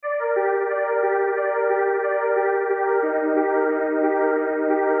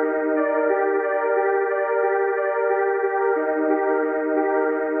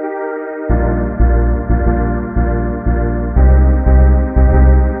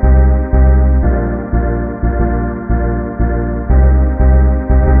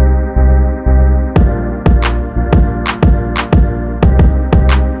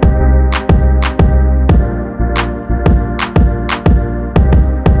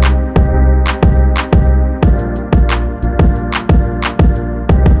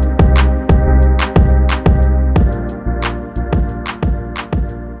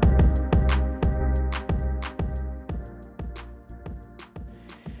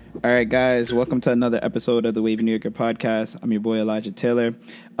All right, guys, welcome to another episode of the Wavy New Yorker podcast. I'm your boy Elijah Taylor.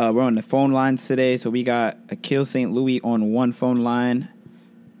 We're on the phone lines today, so we got Akil St. Louis on one phone line,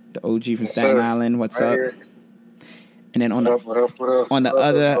 the OG from Staten Island. What's up? Here. And then on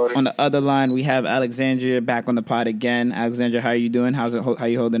the other line, we have Alexandria back on the pod again. Alexandria, how are you doing? How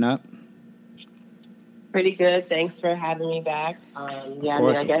you holding up? Pretty good. Thanks for having me back. Of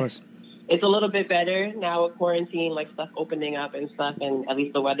course. It's a little bit better now with quarantine, like stuff opening up and stuff, and at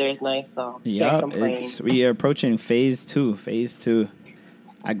least the weather is nice, so can't complain. We are approaching phase two.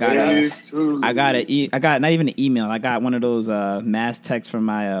 I got not even an email. I got one of those mass texts from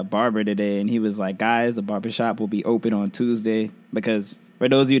my barber today, and he was like, "Guys, the barbershop will be open on Tuesday." Because for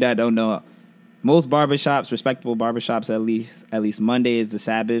those of you that don't know, most barbershops, respectable barbershops, at least Monday is the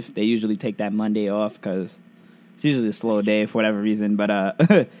Sabbath. They usually take that Monday off because it's usually a slow day for whatever reason.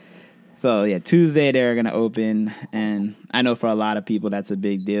 But so yeah, Tuesday they're gonna open, and I know for a lot of people that's a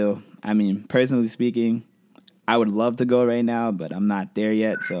big deal. I mean, personally speaking, I would love to go right now, but I'm not there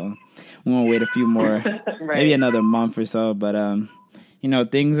yet, so we won't wait a few more, maybe another month or so. But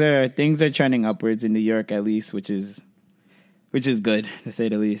things are trending upwards in New York at least, which is good to say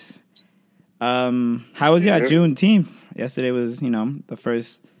the least. How was your Juneteenth? Yesterday was the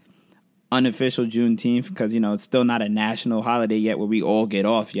first unofficial Juneteenth because it's still not a national holiday yet where we all get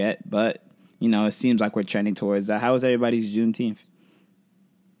off yet, but it seems like we're trending towards that. How was everybody's Juneteenth?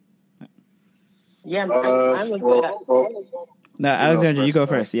 Yeah, mine was good. No, Alexandra, you go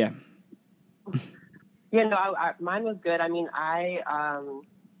first. Yeah. Yeah, no, mine was good. I mean,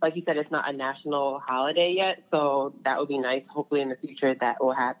 like you said, it's not a national holiday yet, so that would be nice. Hopefully in the future that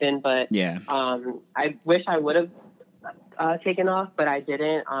will happen. But yeah, I wish I would have taken off, but I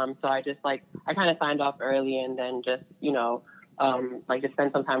didn't. So I just I kind of signed off early and then just just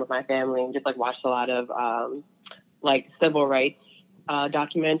spend some time with my family and just watched a lot of civil rights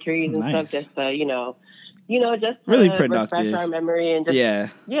documentaries and stuff, just just really to productive, refresh our memory and just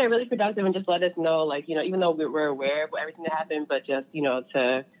really productive and just let us know, even though we're aware of everything that happened, but just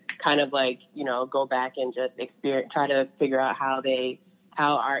to kind of go back and just try to figure out how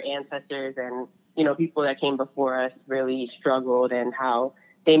our ancestors and people that came before us really struggled and how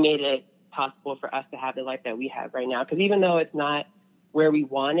they made it possible for us to have the life that we have right now. Because even though it's not where we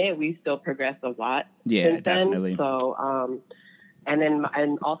want it, we've still progressed a lot. Yeah, since definitely. Then. So,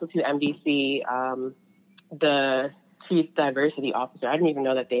 and also to MDC, the chief diversity officer. I didn't even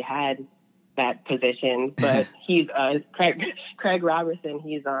know that they had that position, but he's Craig Robertson.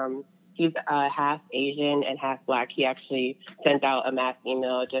 He's half Asian and half Black. He actually sent out a mass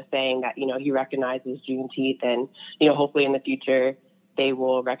email just saying that he recognizes Juneteenth, and hopefully in the future they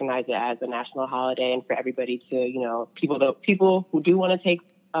will recognize it as a national holiday, and for everybody to people who do want to take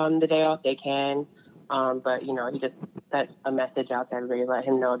the day off, they can. But he just sent a message out to everybody, let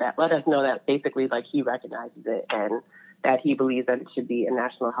us know that basically he recognizes it and that he believes that it should be a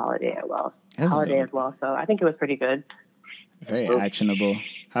national holiday as well. So I think it was pretty good. Very actionable.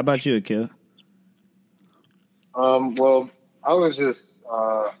 How about you, Akil? Well, I was just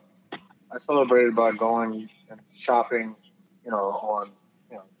I celebrated by going and shopping, on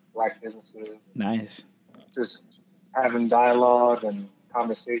Black businesses. Nice. Just having dialogue and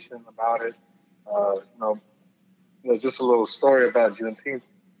conversation about it. Just a little story about Juneteenth.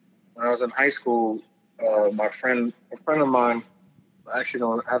 When I was in high school, a friend of mine, I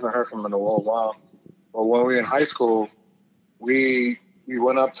actually haven't heard from him in a little while, but when we were in high school, we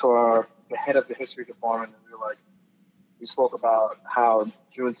went up to the head of the history department, and we spoke about how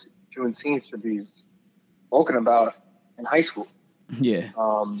Juneteenth should be spoken about in high school. Yeah.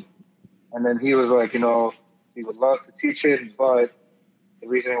 And then he was like, he would love to teach it, but the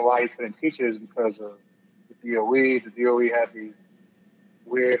reason why he couldn't teach it is because of the DOE. The DOE had these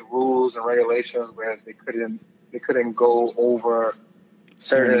weird rules and regulations where they couldn't go over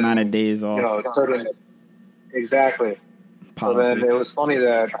certain amount of days off. Exactly. Politics. So then it was funny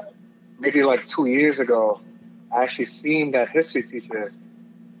that maybe 2 years ago, I actually seen that history teacher,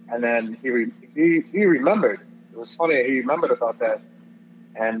 and then he remembered. It was funny, he remembered about that,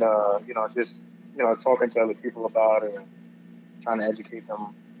 and talking to other people about it and trying to educate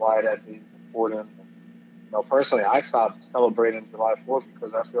them why that day is important. And, personally, I stopped celebrating July 4th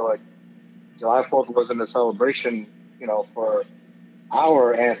because I feel like July 4th wasn't a celebration, for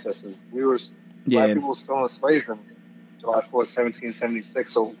our ancestors. Black people were still enslaved in July 4th,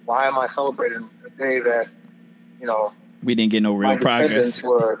 1776. So why am I celebrating a day that, we didn't get no real progress?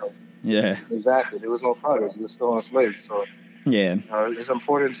 Yeah, exactly. There was no progress. We were still enslaved. So yeah, it's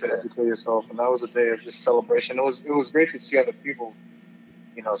important to educate yourself, and that was a day of just celebration. It was great to see other people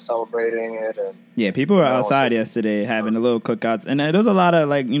celebrating it. And, yeah, people were outside yesterday having a little cookouts, and there's a lot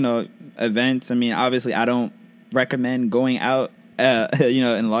of events. I mean, obviously, I don't recommend going out,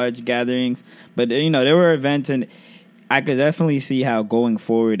 in large gatherings, but there were events, and I could definitely see how going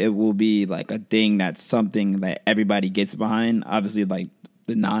forward it will be like a thing that's something that everybody gets behind. Obviously, like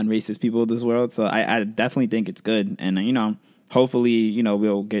the non-racist people of this world. So I definitely think it's good, and hopefully,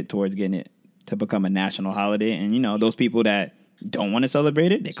 we'll get towards getting it to become a national holiday, and those people that don't want to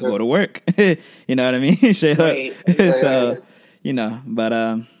celebrate it, they could go to work. You know what I mean? Right. So, but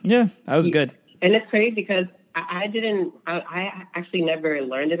yeah, that was good. And it's crazy because I actually never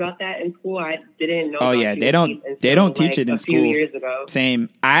learned about that in school. I didn't know. Oh yeah, they don't teach it in school. A few years ago. Same.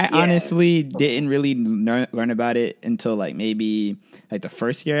 I honestly didn't really learn about it until like maybe like the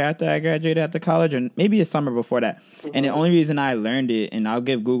first year after I graduated after college, or maybe a summer before that. Mm-hmm. And the only reason I learned it, and I'll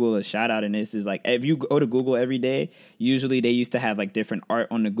give Google a shout out in this, is like if you go to Google every day, usually they used to have like different art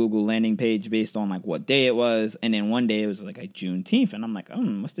on the Google landing page based on like what day it was, and then one day it was like Juneteenth, and I'm like,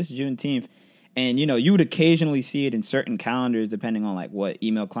 what's this Juneteenth? And, you would occasionally see it in certain calendars depending on, like, what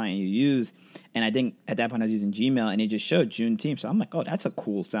email client you use. And I think at that point I was using Gmail, and it just showed Juneteenth. So I'm like, oh, that's a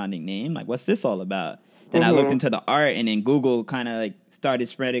cool-sounding name. Like, what's this all about? Then I looked into the art, and then Google kind of, like, started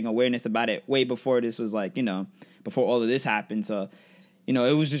spreading awareness about it way before this was, like, before all of this happened. So,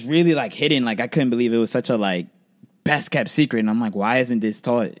 it was just really, like, hidden. Like, I couldn't believe it was such a, like, best-kept secret. And I'm like, why isn't this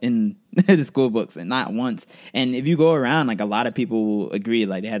taught in the school books, and not once? And if you go around, like, a lot of people will agree,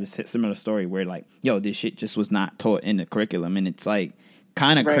 like, they had a similar story where, like, yo, this shit just was not taught in the curriculum, and it's like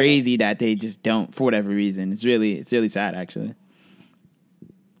kind of crazy that they just don't for whatever reason. It's really sad, actually.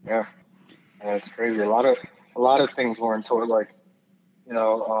 Yeah, it's crazy. A lot of things weren't taught, like,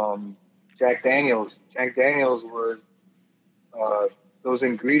 Jack Daniels. Jack Daniels was those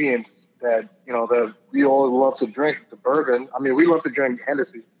ingredients that that we all love to drink, the bourbon. I mean, we love to drink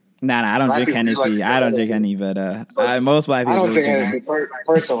Hennessy. Nah, I don't drink Hennessy. I don't drink Henny, but most black people. I don't drink Hennessy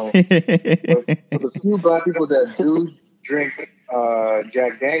personally. But the few black people that do drink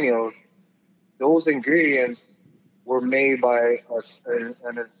Jack Daniels, those ingredients were made by an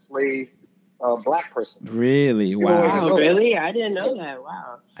enslaved black person. Really? Wow. Wow, really? I didn't know that.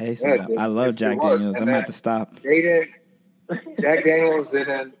 Wow. I love Jack Daniels. I'm about to stop. They didn't. Jack Daniels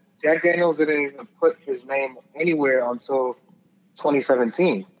didn't even put his name anywhere until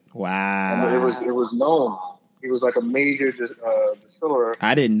 2017. Wow. And it was known. He was like a major distiller.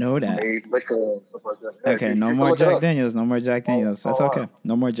 I didn't know that. Made liquor and stuff like that. Yeah, okay, no more Jack Daniels. No more Jack Daniels. That's okay.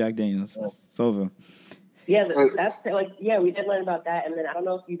 No more Jack Daniels. It's over. Yeah, that's like, yeah, we did learn about that. And then I don't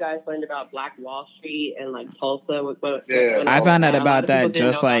know if you guys learned about Black Wall Street and like Tulsa. I found out about that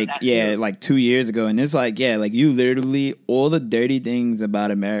just like, like 2 years ago. And it's like, like you literally, all the dirty things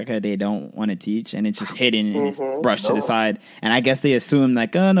about America, they don't want to teach. And it's just hidden and it's brushed to the side. And I guess they assume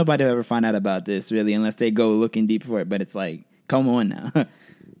like, oh, nobody will ever find out about this really unless they go looking deep for it. But it's like, come on now.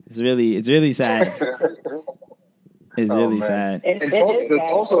 It's really sad. It's really sad. It's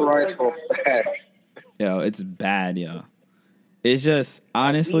also rice bowl bad. Yo, it's bad, yo. It's just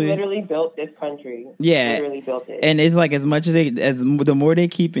honestly, we literally built this country. Yeah, literally built it. And it's like as much as the more they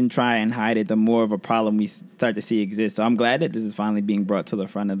keep and try and hide it, the more of a problem we start to see exist. So I'm glad that this is finally being brought to the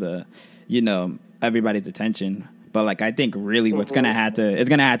front of the, everybody's attention. But like I think really, it's gonna have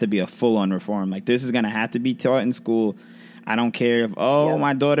to be a full on reform. Like this is gonna have to be taught in school. I don't care if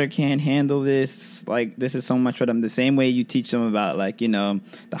my daughter can't handle this. Like this is so much for them. The same way you teach them about like the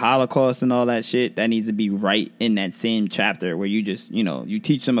Holocaust and all that shit. That needs to be right in that same chapter where you just you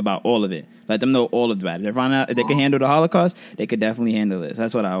teach them about all of it. Let them know all of the bad. If they find out if they can handle the Holocaust, they could definitely handle this.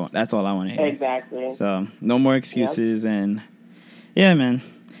 That's what I want. That's all I want to hear. Exactly. So no more excuses and yeah, man.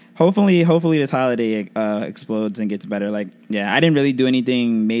 Hopefully this holiday explodes and gets better. Like I didn't really do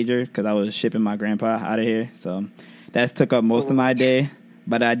anything major because I was shipping my grandpa out of here. So. That took up most of my day,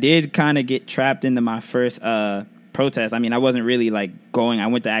 but I did kind of get trapped into my first protest. I mean, I wasn't really like going. I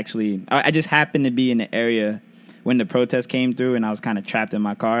went to I just happened to be in the area when the protest came through, and I was kind of trapped in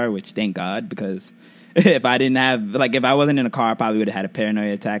my car, which thank God, because if I wasn't in a car, I probably would have had a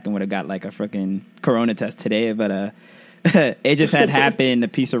paranoia attack and would have got like a freaking corona test today. But it just had happened. The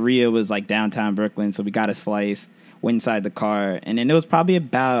pizzeria was like downtown Brooklyn, so we got a slice. Went inside the car, and then there was probably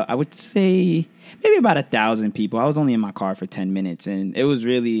about, I would say, maybe about 1,000 people. I was only in my car for 10 minutes, and it was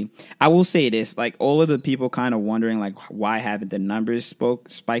really, I will say this, like, all of the people kind of wondering, like, why haven't the numbers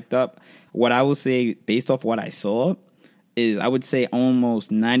spiked up? What I will say, based off what I saw, is, I would say,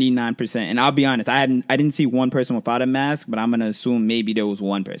 almost 99%. And I'll be honest, I didn't see one person without a mask, but I'm gonna assume maybe there was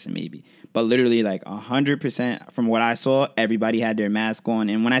one person, maybe. But literally, like 100% from what I saw, everybody had their mask on.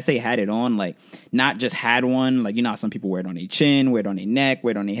 And when I say had it on, like not just had one, like you know how some people wear it on their chin, wear it on their neck,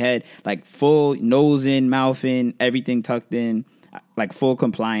 wear it on their head, like full nose in, mouth in, everything tucked in, like full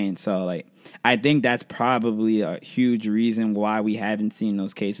compliance. So like I think that's probably a huge reason why we haven't seen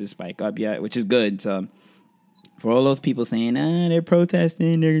those cases spike up yet, which is good. So for all those people saying, they're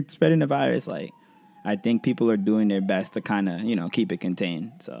protesting, they're spreading the virus, like, I think people are doing their best to kind of, you know, keep it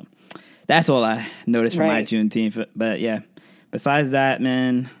contained. So that's all I noticed from my Juneteenth. But yeah, besides that,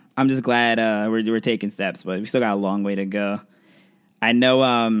 man, I'm just glad we're taking steps, but we still got a long way to go. I know,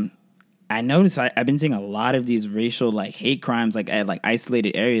 I noticed I've been seeing a lot of these racial like hate crimes like at like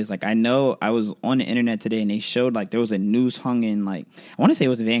isolated areas. Like I know I was on the internet today and they showed like there was a noose hung in like I want to say it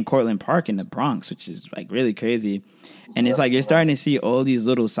was Van Cortlandt Park in the Bronx, which is like really crazy. And it's like you're starting to see all these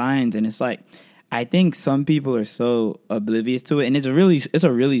little signs, and it's like I think some people are so oblivious to it, and it's a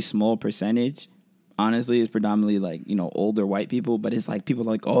really small percentage. Honestly, it's predominantly like, you know, older white people, but it's like people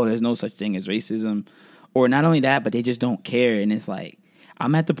are like, oh, there's no such thing as racism, or not only that, but they just don't care. And it's like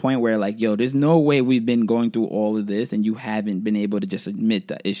I'm at the point where like, yo, there's no way we've been going through all of this and you haven't been able to just admit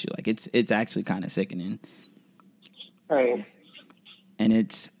the issue. Like it's actually kind of sickening. Right. And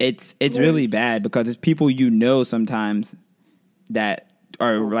it's really bad because it's people you know sometimes that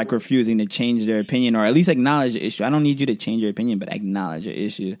are like refusing to change their opinion or at least acknowledge the issue. I don't need you to change your opinion, but acknowledge your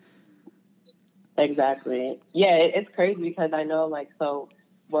issue. Exactly. Yeah, it's crazy because I know like, so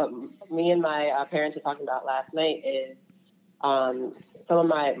what me and my parents were talking about last night is some of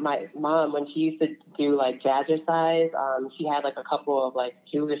my mom, when she used to do like jazzercise, she had like a couple of like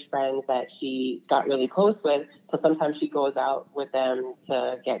Jewish friends that she got really close with. So sometimes she goes out with them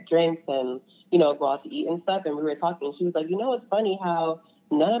to get drinks and, you know, go out to eat and stuff. And we were talking and she was like, you know, it's funny how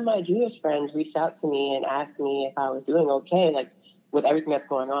none of my Jewish friends reached out to me and asked me if I was doing okay, like with everything that's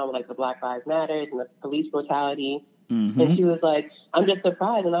going on with like the Black Lives Matters and the police brutality. Mm-hmm. And she was like, I'm just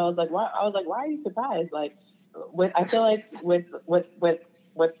surprised. And I was like, why? Why are you surprised? Like, I feel like with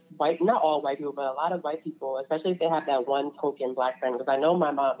white, not all white people, but a lot of white people, especially if they have that one token Black friend, because I know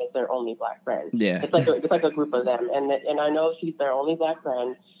my mom is their only Black friend. Yeah, it's like a group of them, and I know she's their only Black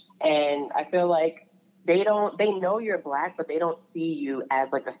friend, and I feel like they know you're Black, but they don't see you as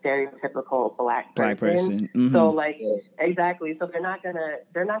like a stereotypical Black person. Mm-hmm. So like exactly, so they're not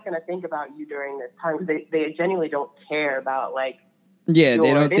gonna think about you during this time because they genuinely don't care about like. Yeah,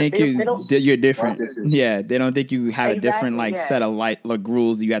 they don't think you're different. Yeah, they don't think you have a different like set of like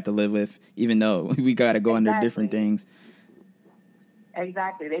rules that you have to live with, even though we got to go under different things.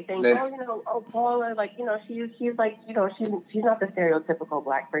 Exactly. They think, Paula, like, you know, she's like, you know, she's not the stereotypical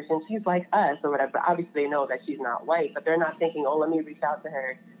Black person. She's like us or whatever. But obviously, they know that she's not white, but they're not thinking, let me reach out to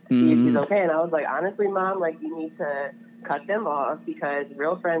her to see if she's okay. And I was like, honestly, Mom, like, you need to cut them off because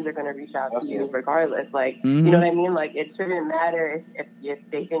real friends are going to reach out to you regardless. Like, you know what I mean? Like, it shouldn't matter if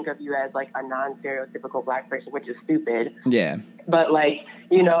they think of you as, like, a non-stereotypical Black person, which is stupid. Yeah. But, like,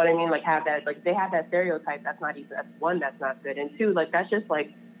 you know what I mean? Like, have that, like, they have that stereotype. That's not even, that's one, that's not good. And two, like, that's just,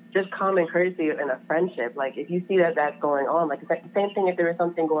 like, just common courtesy in a friendship. Like, if you see that that's going on, like, it's like the same thing if there was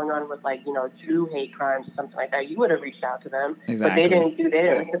something going on with, like, you know, Jew hate crimes or something like that, you would have reached out to them. Exactly. But they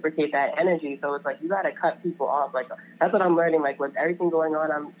didn't reciprocate that energy. So it's like, you got to cut people off. Like, that's what I'm learning. Like, with everything going on,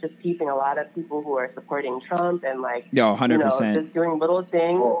 I'm just keeping a lot of people who are supporting Trump and, like, 100%. You know, just doing little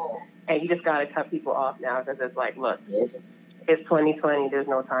things. And you just got to cut people off now because it's like, look, it's 2020. There's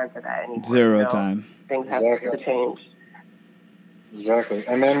no time for that anymore. Zero time. Things have to change. Exactly,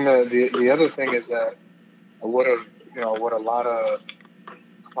 and then the other thing is that what a lot of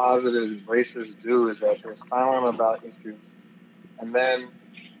closeted racists do is that they're silent about issues, and then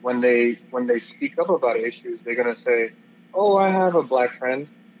when they speak up about issues, they're gonna say, "Oh, I have a Black friend."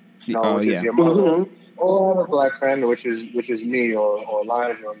 Oh yeah. Oh, I have a Black friend, which is me or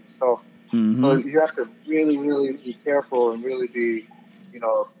Elijah or yourself. Mm-hmm. So you have to really, really be careful and really be, you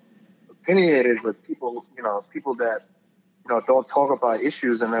know, opinionated with people, you know, people that, you know, don't talk about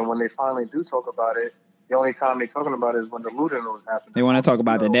issues, and then when they finally do talk about it, the only time they're talking about it is when the looting was happening. They want to talk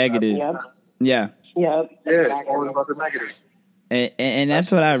about the negative. Yeah. It's always about the negative. And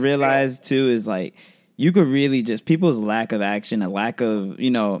that's what I realized too is like you could really just people's lack of action, a lack of,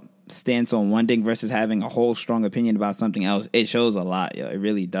 you know, stance on one thing versus having a whole strong opinion about something else. It shows a lot. Yo, it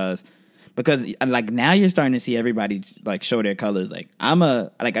really does. because like now you're starting to see everybody like show their colors. Like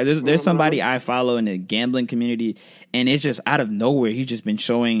there's somebody I follow in the gambling community, and it's just out of nowhere he's just been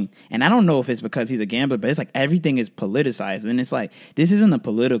showing, and I don't know if it's because he's a gambler, but it's like everything is politicized, and it's like this isn't a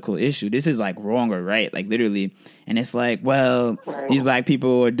political issue. This is like wrong or right, like literally. And it's like, well, these black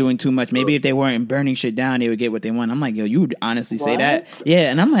people are doing too much. Maybe if they weren't burning shit down, they would get what they want. I'm like, yo, you would honestly say that?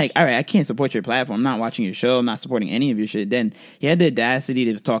 Yeah. And I'm like, all right, I can't support your platform. I'm not watching your show. I'm not supporting any of your shit. Then he had the audacity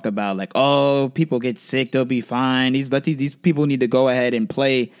to talk about like, oh, people get sick, they'll be fine. These people need to go ahead and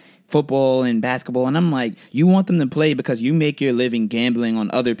play football and basketball. And I'm like, you want them to play because you make your living gambling on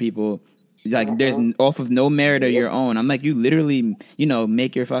other people. Like there's off of no merit of your own. I'm like, you literally,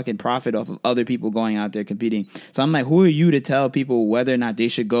 make your fucking profit off of other people going out there competing. So I'm like, who are you to tell people whether or not they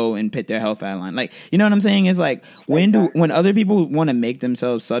should go and pit their health at line? Like, you know what I'm saying? It's like when other people want to make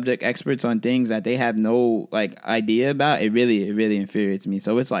themselves subject experts on things that they have no like idea about, it really infuriates me.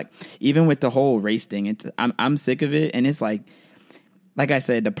 So it's like even with the whole race thing, I'm sick of it, and it's like I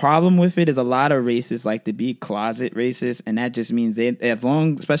said, the problem with it is a lot of racists like to be closet racist, and that just means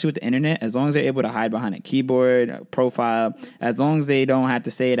especially with the internet, as long as they're able to hide behind a keyboard, a profile, as long as they don't have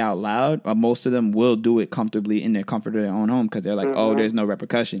to say it out loud, most of them will do it comfortably in the comfort of their own home because they're like, oh, there's no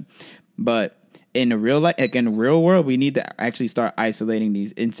repercussion. But in the real life, like in the real world, we need to actually start isolating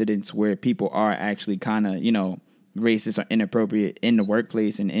these incidents where people are actually kind of, racist or inappropriate in the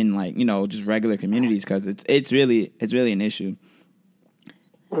workplace and in like, just regular communities, because it's really an issue.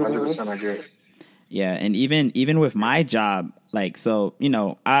 100% agree. Yeah, and even with my job, like, so,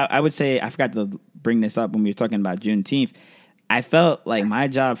 I would say, I forgot to bring this up when we were talking about Juneteenth. I felt like my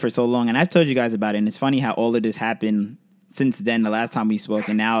job for so long, and I've told you guys about it, and it's funny how all of this happened since then, the last time we spoke,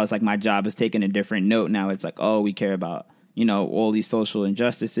 and now it's like my job is taking a different note. Now it's like, oh, we care about, all these social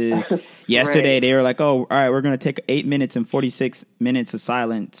injustices. Yesterday, they were like, oh, all right, we're going to take 8 minutes and 46 minutes of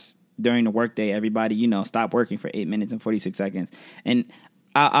silence during the workday. Everybody, stop working for 8 minutes and 46 seconds. And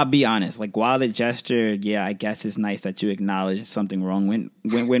I'll be honest. Like, while the gesture, yeah, I guess it's nice that you acknowledge something wrong.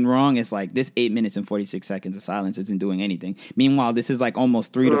 When wrong, it's like this 8 minutes and 46 seconds of silence isn't doing anything. Meanwhile, this is like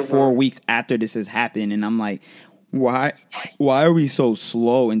almost 3 to 4 weeks after this has happened, and I'm like, why are we so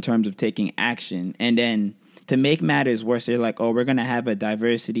slow in terms of taking action? And then to make matters worse, they're like, oh, we're gonna have a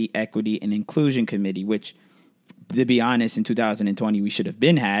diversity, equity, and inclusion committee, which, to be honest, in 2020 we should have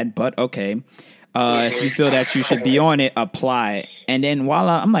been had, but okay. If you feel that you should be on it, apply. And then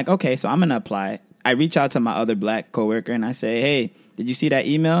I'm like, okay, so I'm going to apply. I reach out to my other black coworker and I say, hey, did you see that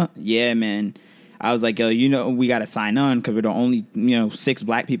email? Yeah, man. I was like, yo, we got to sign on because we're the only, 6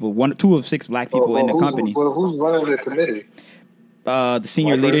 black people, 2 of 6 black people in the company. Who's running the committee? The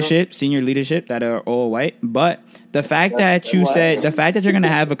senior leadership that are all white. But the fact that you're going to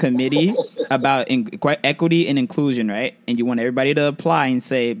have a committee about equity and inclusion, right? And you want everybody to apply and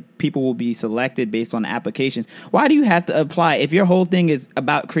say people will be selected based on applications. Why do you have to apply? If your whole thing is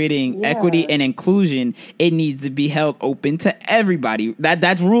about creating equity and inclusion, it needs to be held open to everybody.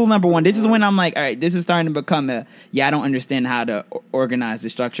 That's rule number 1. This is when I'm like, all right, this is starting to become I don't understand how to organize the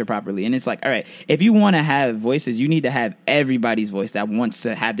structure properly. And it's like, all right, if you want to have voices, you need to have everybody's voice that wants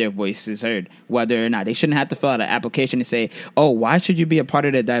to have their voices heard, whether or not. They shouldn't have to fill out an application to say, oh, why should you be a part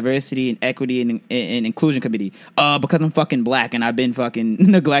of the diversity and equity and inclusion committee? Because I'm fucking black and I've been fucking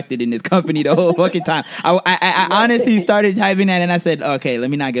neglected in this company the whole fucking time. I honestly started typing that and I said, okay, let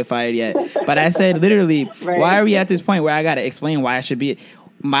me not get fired yet. But I said, literally, why are we at this point where I got to explain why I should be...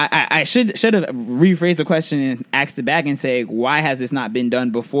 I should have rephrased the question and asked it back and say, why has this not been done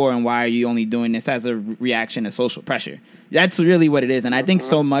before, and why are you only doing this as a reaction to social pressure? That's really what it is. And I think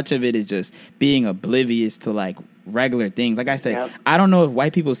so much of it is just being oblivious to like regular things. Like I said, I don't know if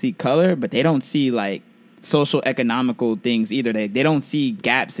white people see color, but they don't see like social economical things either. They don't see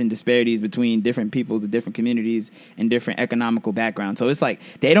gaps and disparities between different peoples and different communities and different economical backgrounds. So it's like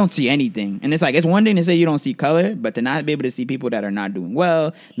they don't see anything. And it's like, it's one thing to say you don't see color, but to not be able to see people that are not doing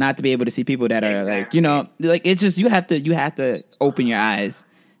well, not to be able to see people that are like, like it's just you have to open your eyes.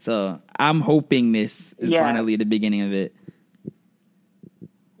 So I'm hoping this is finally the beginning of it.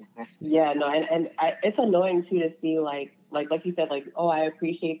 Yeah, no, and it's annoying too to see like you said, like, oh, I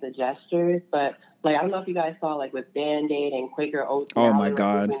appreciate the gestures, but like, I don't know if you guys saw, like, with Band-Aid and Quaker Oats. Oh, my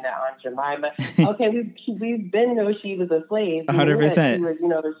God. That Aunt Jemima. Okay, we've been know she was a slave. 100%.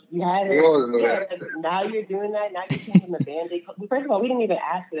 You had her. Now you're doing that. Now you're changing the Band-Aid. First of all, we didn't even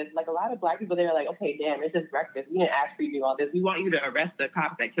ask for this. Like, a lot of black people, they're like, okay, damn, it's just breakfast. We didn't ask for you to do all this. We want you to arrest the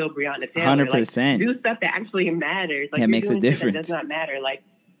cops that killed Breonna Taylor. 100%. Like, do stuff that actually matters. Like, that makes a difference. That does not matter. Like,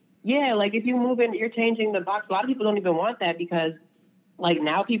 yeah, like, if you move in, you're changing the box. A lot of people don't even want that because like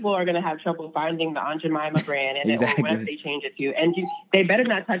now people are gonna have trouble finding the Aunt Jemima brand and Exactly. or whatever they change it to, and they better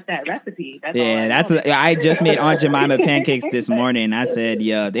not touch that recipe. That's all I just made Aunt Jemima pancakes this morning. I said,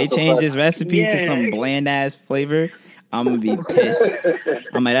 yo, they changed this recipe to some bland ass flavor, I'm gonna be pissed.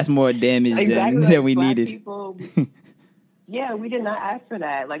 I'm like, that's more damage than we needed. People, yeah, we did not ask for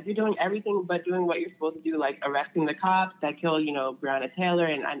that. Like, you're doing everything but doing what you're supposed to do, like arresting the cops that killed, Breonna Taylor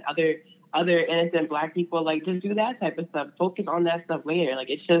and other innocent Black people. Like, just do that type of stuff. Focus on that stuff later. Like,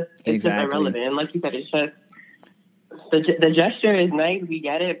 it's just irrelevant. And like you said, it's just the gesture is nice. We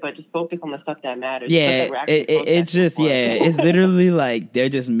get it, but just focus on the stuff that matters. Yeah, it's literally like they're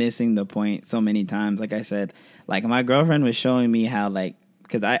just missing the point so many times. Like I said, like my girlfriend was showing me how, like,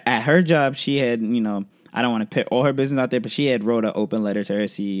 because at her job she had, I don't want to put all her business out there, but she had wrote an open letter to her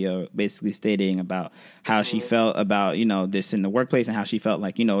CEO basically stating about how she felt about, this in the workplace and how she felt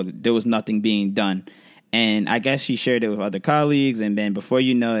like, there was nothing being done. And I guess she shared it with other colleagues. And then before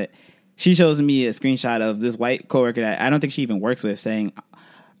you know it, she shows me a screenshot of this white coworker that I don't think she even works with saying,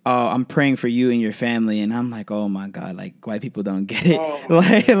 "Oh, I'm praying for you and your family." And I'm like, "Oh my God, like white people don't get it."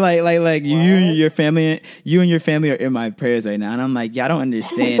 Like you and your family are in my prayers right now. And I'm like, "Y'all don't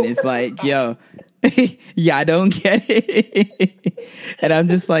understand." It's like, yo, yeah, I don't get it. And I'm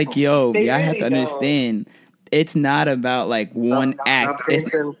just like, yo, y'all have to understand. It's not about like one act.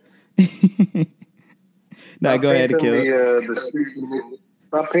 No, go ahead, Akil.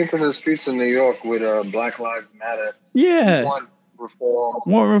 Stop painting the streets in New York with Black Lives Matter. Yeah. Want reform.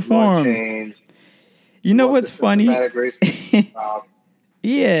 Want change. You know what's funny? Yeah,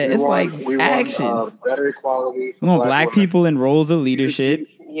 it's like action. Better equality. We want black people in roles of leadership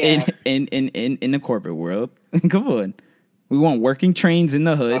in the corporate world. Come on. We want working trains in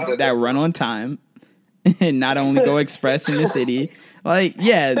the hood that run on time and not only go express in the city. Like,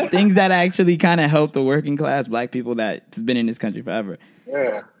 yeah, things that actually kind of help the working class black people that's been in this country forever.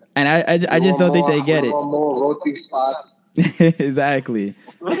 Yeah. And I just don't think they get it. More roti spots. Exactly.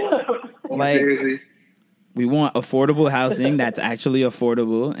 Like, we want affordable housing that's actually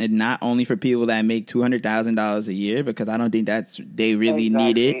affordable, and not only for people that make $200,000 a year, because I don't think they really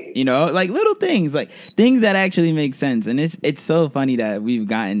need it. Like little things, like things that actually make sense. And it's so funny that we've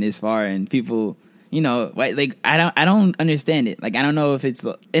gotten this far, and people, like I don't understand it. Like I don't know if it's,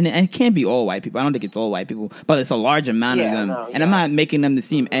 and it can't be all white people. I don't think it's all white people, but it's a large amount of them. And I'm not making them to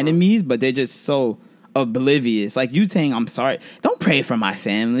seem enemies, but they're just so oblivious. Like you saying, "I'm sorry, don't pray for my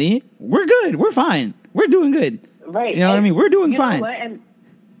family. We're good. We're fine. We're doing good." Right. You know what I mean? We're doing fine. And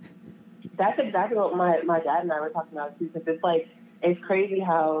that's exactly what my dad and I were talking about too. Because it's like, it's crazy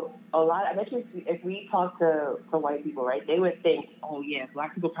how I bet you if we talk to white people, right, they would think, "Oh yeah,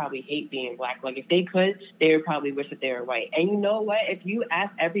 black people probably hate being black. Like if they could, they would probably wish that they were white." And you know what? If you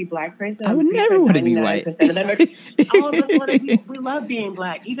ask every black person, I would never want to be white. Of them are, we love being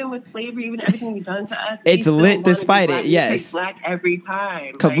black, even with slavery, even everything we've done to us. It's lit despite it. Yes, black every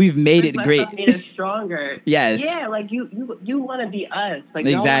time because we've made it great. Made us stronger. Yes. Yeah, like you want to be us. Like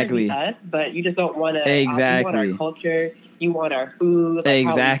exactly. You want to be us, but you just don't want to. Exactly. You want our culture. You want our food. Like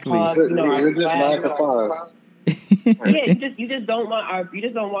exactly. How we talk, you're just 9 to 5. Yeah, you just don't want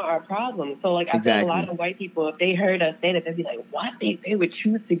our problems. So like I think a lot of white people, if they heard us say that, they'd be like, "What? They would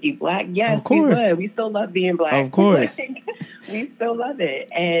choose to be black?" Yes, of course. We would. We still love being black. Of course. We still love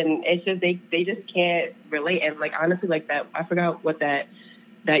it, and it's just they just can't relate. And like honestly, like that, I forgot what that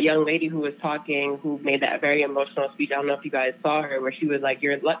young lady who was talking, who made that very emotional speech. I don't know if you guys saw her, where she was like,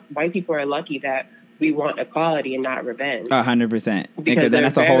 "White people are lucky that we want equality and not revenge." 100%. Because then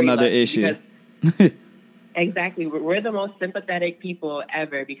that's a whole nother issue. Exactly. We're the most sympathetic people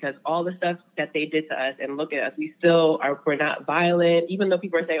ever because all the stuff that they did to us, and look at us, we're not violent, even though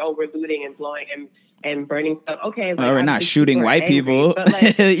people are saying, "Oh, we're looting and blowing and burning stuff." Okay. Like, we're not shooting white people.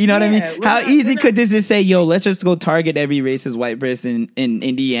 Like, you know what I mean? How easy could this just say, "Yo, let's just go target every racist white person in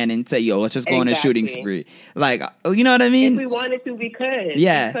Indiana and say, yo, let's just go on a shooting spree." Like, you know what I mean? If we wanted to, we could.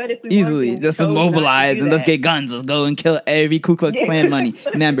 Yeah, easily. Let's mobilize and let's get guns. Let's go and kill every Ku Klux Klan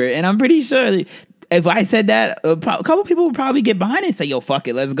member. And I'm pretty sure if I said that, a couple people would probably get behind it and say, "Yo, fuck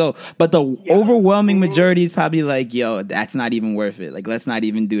it, let's go." But the overwhelming majority is probably like, "Yo, that's not even worth it. Like, let's not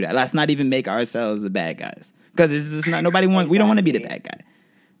even do that. Let's not even make ourselves the bad guys." Because it's just not, nobody wants, we don't want to be the bad guy.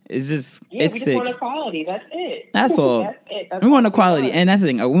 It's just, it's sick. We just want equality. That's it. That's all. That's it. We want equality. And that's the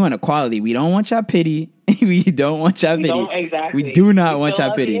thing. We want equality. We don't want y'all pity. We don't want y'all pity. Exactly. We do not want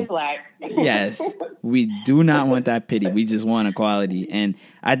y'all pity. Black. Yes. We do not want that pity. We just want equality. And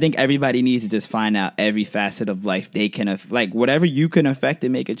I think everybody needs to just find out every facet of life they can, like, whatever you can affect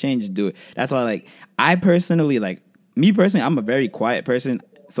and make a change, do it. That's why, like, me personally, I'm a very quiet person.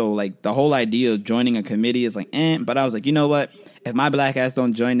 So like the whole idea of joining a committee is like, but I was like, you know what? If my black ass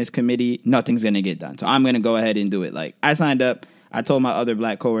don't join this committee, nothing's gonna get done. So I'm gonna go ahead and do it. Like I signed up. I told my other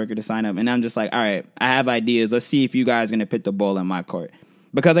black coworker to sign up, and I'm just like, all right, I have ideas. Let's see if you guys are gonna put the ball in my court.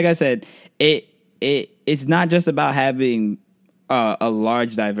 Because like I said, it's not just about having a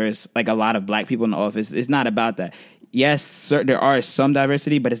large diverse, like a lot of black people in the office. It's not about that. Yes, there are some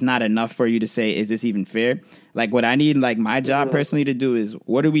diversity, but it's not enough for you to say, is this even fair? Like what I need, like my job personally to do is,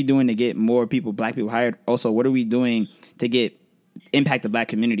 what are we doing to get more people, black people hired? Also, what are we doing to impact the black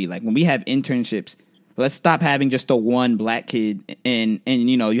community? Like when we have internships, let's stop having just the one black kid and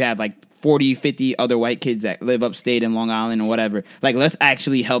you know, you have like 40, 50 other white kids that live upstate in Long Island or whatever. Like, let's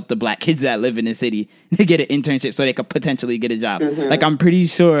actually help the black kids that live in the city to get an internship so they could potentially get a job. Like, I'm pretty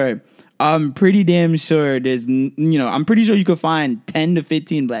damn sure there's, you know, I'm pretty sure you could find 10 to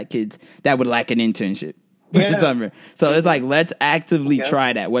 15 black kids that would like an internship for the summer. So it's like, let's actively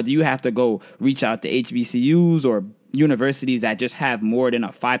try that. Whether you have to go reach out to HBCUs or universities that just have more than a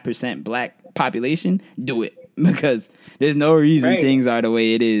 5% black population, do it. Because there's no reason things are the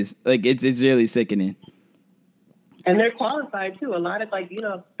way it is. Like, it's really sickening. And they're qualified too. A lot of, like, you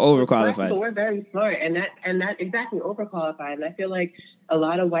know, overqualified. People, we're very smart, and that exactly, overqualified. And I feel like a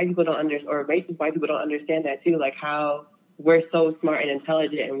lot of white people don't understand, or racist white people don't understand that too. Like how we're so smart and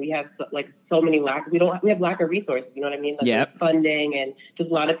intelligent, and we have so many we have lack of resources. You know what I mean? Like funding, and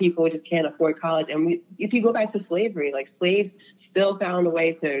just a lot of people just can't afford college. And if you go back to slavery, like slaves still found a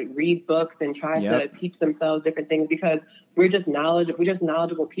way to read books and try to teach themselves different things because we're just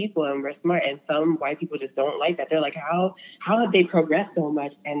knowledgeable people and we're smart. And some white people just don't like that. They're like, how have they progressed so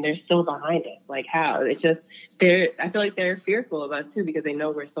much and they're still behind us? Like how? It's just I feel like they're fearful of us too because they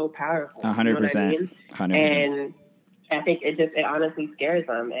know we're so powerful. 100%. You know what I mean? 100%. And I think it honestly scares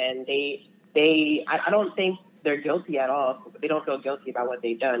them. And I don't think they're guilty at all. They don't feel guilty about what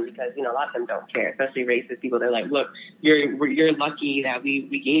they've done because, you know, a lot of them don't care, especially racist people. They're like, look, you're lucky that we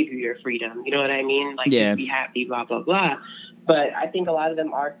gave you your freedom. You know what I mean? Like, just be happy, blah, blah, blah. But I think a lot of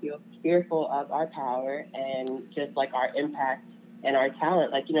them feel fearful of our power and just like our impact and our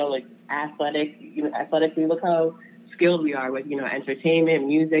talent. Like, you know, like athletically, look how skilled we are with, you know, entertainment,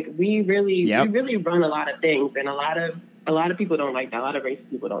 music. We really run a lot of things, and a lot of people don't like that. A lot of racist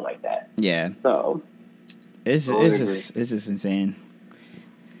people don't like that. Yeah. So it's just insane.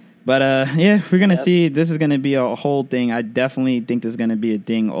 But we're gonna see. This is gonna be a whole thing. I definitely think this is gonna be a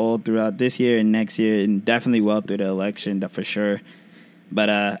thing all throughout this year and next year, and definitely well through the election, for sure. But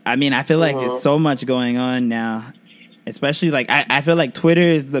I mean, I feel like there's so much going on now. Especially, like, I feel like Twitter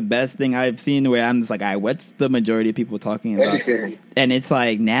is the best thing I've seen where I'm just like, all right, what's the majority of people talking about? And it's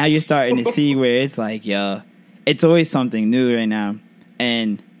like, now you're starting to see where it's like, yo, it's always something new right now.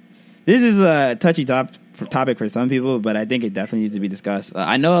 And this is a touchy topic for some people, but I think it definitely needs to be discussed.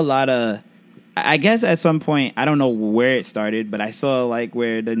 I know a lot of, I guess at some point, I don't know where it started, but I saw, like,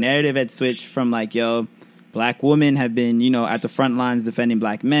 where the narrative had switched from, like, yo, black women have been, you know, at the front lines defending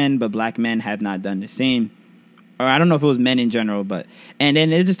black men, but black men have not done the same. Or I don't know if it was men in general, and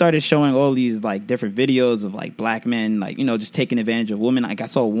then it just started showing all these like different videos of like black men, like, you know, just taking advantage of women. Like I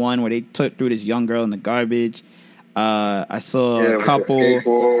saw one where they threw this young girl in the garbage. I saw a couple.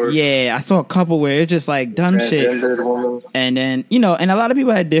 I saw a couple where it's just like dumb shit. And then, you know, and a lot of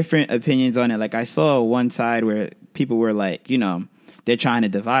people had different opinions on it. Like I saw one side where people were like, you know, they're trying to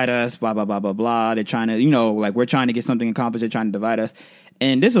divide us, blah, blah, blah, blah, blah. They're trying to, you know, like we're trying to get something accomplished. They're trying to divide us.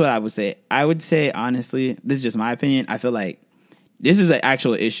 And this is what I would say. I would say, honestly, this is just my opinion. I feel like this is an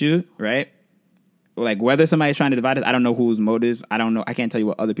actual issue, right? Like, whether somebody's trying to divide us, I don't know whose motives. I don't know. I can't tell you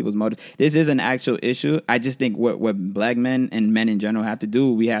what other people's motives. This is an actual issue. I just think what black men and men in general have to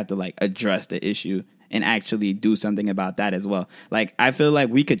do, we have to, like, address the issue and actually do something about that as well. Like, I feel like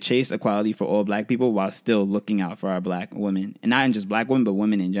we could chase equality for all black people while still looking out for our black women. And not just black women, but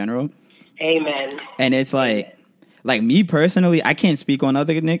women in general. Amen. And it's like... Like me personally, I can't speak on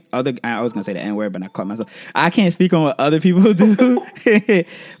other. I was gonna say the N word, but I caught myself. I can't speak on what other people do,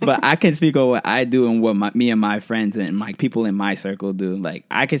 but I can speak on what I do and what me and my friends and my people in my circle do. Like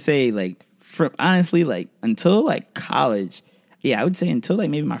I could say, like honestly, like until like college, I would say until like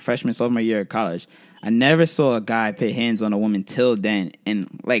maybe my freshman sophomore year of college, I never saw a guy put hands on a woman till then.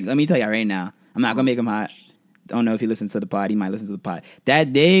 And like, let me tell you right now, I'm not gonna make him hot. I don't know if he listens to the pod. He might listen to the pod.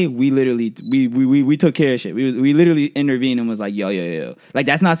 That day, we literally we took care of shit. We literally intervened and was like, yo. Like,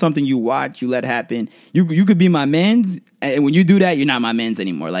 that's not something you watch, you let happen. You could be my mans, and when you do that, you're not my mans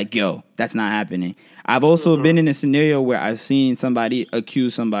anymore. Like, yo, that's not happening. I've also been in a scenario where I've seen somebody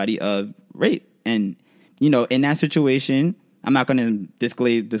accuse somebody of rape. And, you know, in that situation, I'm not going to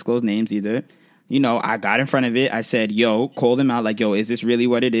disclose names either. I got in front of it. I said, yo, called him out like, yo, is this really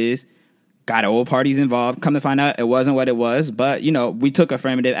what it is? Got all parties involved. Come to find out, it wasn't what it was. But, we took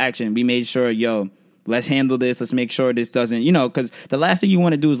affirmative action. We made sure, let's handle this. Let's make sure this doesn't, because the last thing you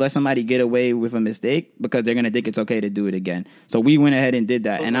want to do is let somebody get away with a mistake because they're going to think it's okay to do it again. So we went ahead and did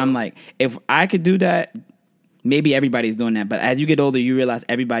that. Mm-hmm. And I'm like, if I could do that, maybe everybody's doing that. But as you get older, you realize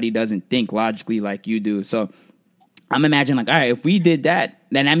everybody doesn't think logically like you do. So I'm imagining like, all right, if we did that,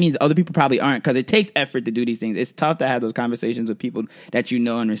 then that means other people probably aren't, because it takes effort to do these things. It's tough to have those conversations with people that you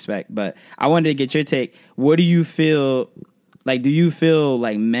know and respect. But I wanted to get your take. What do you feel like? Do you feel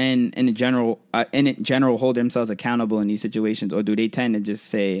like men in general hold themselves accountable in these situations, or do they tend to just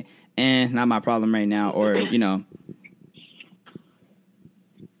say, not my problem right now, or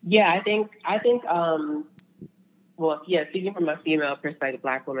Yeah, I think. Well, yeah, speaking from a female perspective,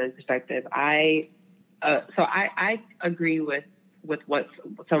 Black woman perspective, I agree with what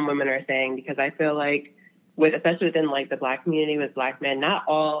some women are saying, because I feel like especially within like the Black community with Black men, not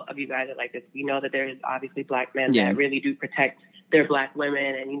all of you guys are like this. We know that there's obviously Black men that really do protect their Black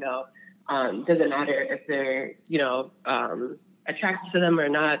women, and doesn't matter if they're attracted to them or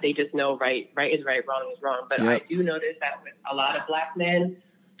not. They just know right is right, wrong is wrong. But I do notice that with a lot of Black men,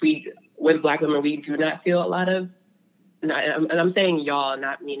 with Black women, we do not feel a lot of. And I'm saying y'all,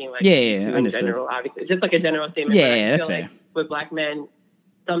 not meaning like in general. Obviously, just like a general statement. Yeah, that's fair. Like with Black men,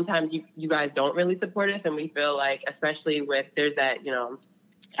 sometimes you guys don't really support us, and we feel like, especially with there's that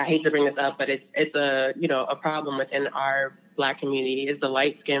I hate to bring this up, but it's a a problem within our Black community is the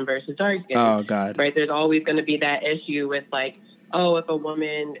light skin versus dark skin. Oh God! Right? There's always going to be that issue with like, if a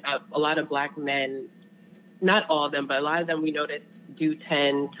woman, a lot of Black men, not all of them, but a lot of them we notice do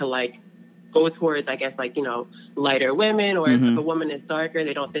tend to like go towards, I guess, like, lighter women, or if a woman is darker,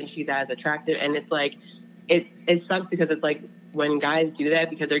 they don't think she's as attractive. And it's like, it sucks, because it's like when guys do that,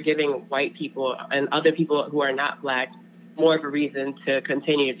 because they're giving white people and other people who are not Black more of a reason to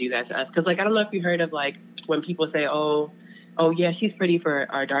continue to do that to us. Because, like, I don't know if you heard of, like, when people say, oh, yeah, she's pretty for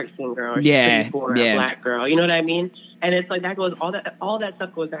our dark-skinned girl, or she's pretty for a Black girl. You know what I mean? And it's like, that goes, all that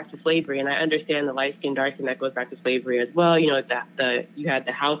stuff goes back to slavery. And I understand the light-skinned, dark-skinned, that goes back to slavery as well. You had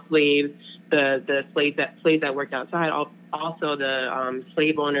the house slaves, the slaves that worked outside. Also, the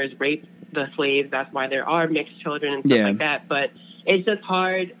slave owners raped the slaves. That's why there are mixed children and stuff like that. But it's just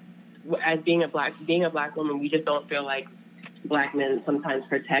hard, as being a black woman. We just don't feel like Black men sometimes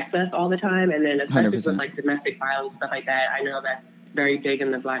protect us all the time. And then especially 100%. With like domestic violence, stuff like that, I know that's very big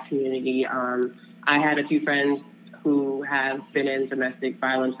in the Black community. I had a few friends who have been in domestic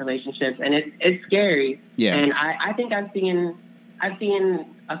violence relationships, and it's scary. Yeah. And I think I've seen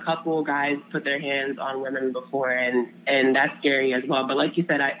a couple guys put their hands on women before, and that's scary as well. But like you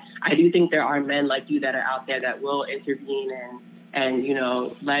said, I do think there are men like you that are out there that will intervene and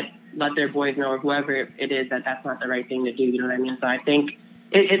let their boys know, or whoever it is, that that's not the right thing to do. You know what I mean? So I think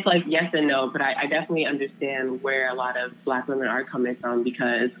it's like yes and no, but I definitely understand where a lot of Black women are coming from,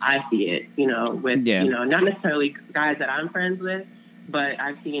 because I see it, with not necessarily guys that I'm friends with, but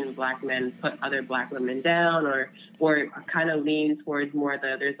I've seen Black men put other Black women down, or kind of lean towards more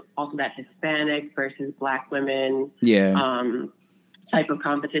there's also that Hispanic versus Black women type of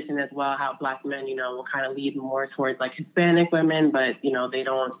competition as well. How Black men, will kind of lead more towards like Hispanic women, but they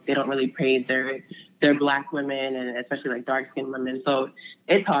don't really praise their Black women, and especially like dark skinned women. So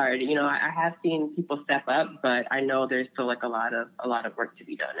it's hard. I have seen people step up, but I know there's still like a lot of work to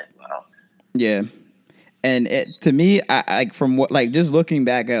be done as well. Yeah. And to me, I from what, like, just looking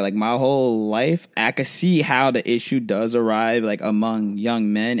back at like my whole life, I could see how the issue does arrive like among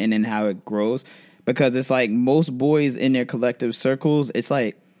young men, and then how it grows, because it's like most boys in their collective circles, it's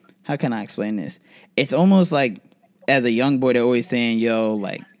like, how can I explain this? It's almost like as a young boy, they're always saying, yo,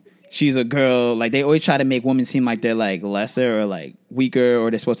 like, she's a girl. Like, they always try to make women seem like they're like lesser or like weaker,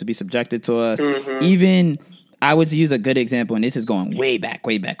 or they're supposed to be subjected to us. Mm-hmm. Even I would use a good example, and this is going way back.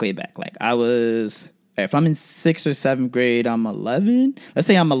 Like, if I'm in 6th or 7th grade, I'm 11. Let's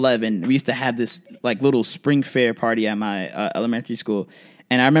say I'm 11. We used to have this like little spring fair party at my elementary school.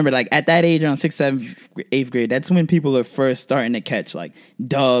 And I remember, like, at that age, around 6th, 7th, 8th grade, that's when people are first starting to catch, like,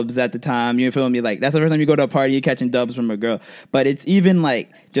 dubs at the time. You feel me? Like, that's the first time you go to a party, you're catching dubs from a girl. But it's even,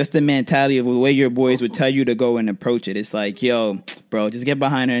 like, just the mentality of the way your boys would tell you to go and approach it. It's like, yo, bro, just get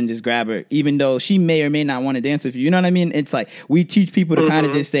behind her and just grab her, even though she may or may not want to dance with you. You know what I mean? It's like, we teach people to kind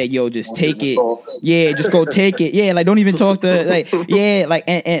of just say, yo, just take it. Yeah, just go take it. Yeah, like, don't even talk to her. Like, yeah, like,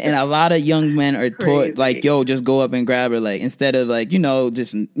 and a lot of young men are taught, like, yo, just go up and grab her. Like, instead of, like, just,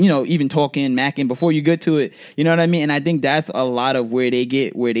 even talking, macking before you get to it. You know what I mean? And I think that's a lot of where they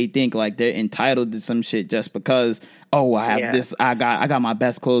think like they're entitled to some shit just because oh, I have this, I got my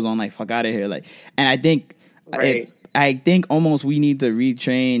best clothes on, like, fuck out of here. Like, and I think almost we need to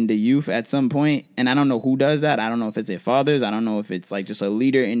retrain the youth at some point, and I don't know who does that. I don't know if it's their fathers. I don't know if it's like just a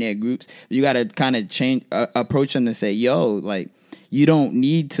leader in their groups. You got to kind of change, approach them to say, yo, like, you don't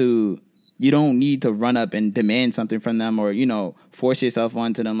need to run up and demand something from them, or, you know, force yourself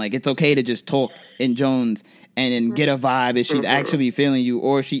onto them. Like, it's okay to just talk in Jones and then get a vibe if she's actually feeling you,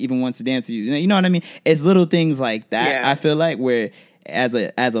 or if she even wants to dance with you. You know what I mean? It's little things like that. Yeah. I feel like where as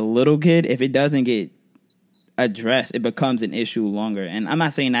a little kid, if it doesn't get addressed, it becomes an issue longer. And I'm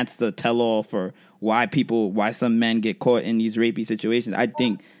not saying that's the tell-all for why some men get caught in these rapey situations. I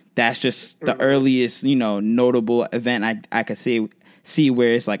think that's just the earliest, you know, notable event I could see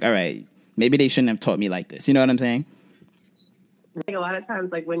where it's like, all right, maybe they shouldn't have taught me like this. You know what I'm saying? I think a lot of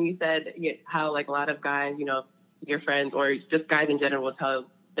times, like when you said how like a lot of guys, you know, your friends or just guys in general will tell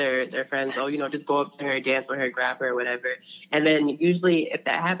their friends, oh, you know, just go up to her, dance with her, grab her, or whatever. And then usually if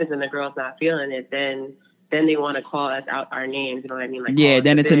that happens and the girl's not feeling it, then they want to call us out our names. You know what I mean? Like, yeah,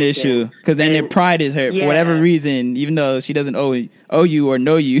 then it's an issue because then their pride is hurt for whatever reason, even though she doesn't owe you or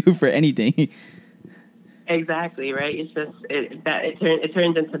know you for anything. Exactly, right? It's just it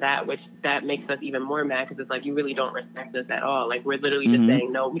turns into that, which that makes us even more mad because it's like you really don't respect us at all. Like we're literally just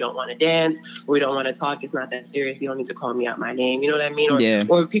saying, no, we don't want to dance, we don't want to talk. It's not that serious. You don't need to call me out my name. You know what I mean?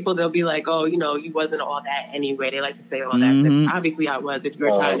 Or people, they'll be like, oh, you know, you wasn't all that anyway. They like to say all that. Obviously, I was. If you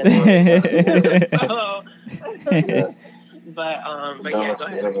were trying to. But yeah, go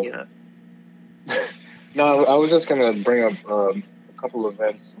ahead. You know. No, I was just gonna bring up a couple of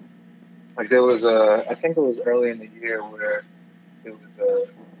events. Like there was I think it was early in the year where there was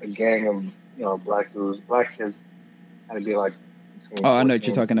a gang of, you know, black kids, had to be like. Oh, I know what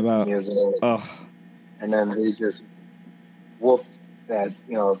you're talking about. Oh. And then they just whooped that,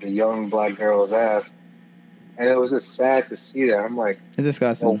 you know, the young black girl's ass, and it was just sad to see that. I'm like, it's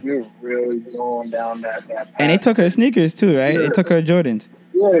disgusting. Oh, we're really going down that path. And they took her sneakers too, right? They took her Jordans.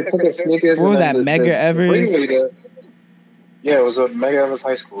 Yeah, they took her sneakers. What was that, Medgar Evers? Yeah, it was a Medgar Evers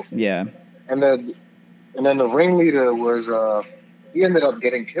High School. Yeah. And then the ringleader was he ended up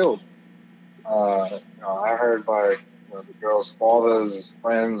getting killed. You know, I heard by the girl's father's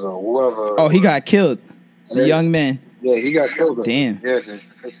friends or whoever. Oh, he got killed. The young man. Yeah, he got killed. Damn. Yeah, the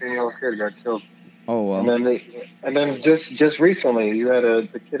 15-year-old kid got killed. Oh well. And then just recently, you had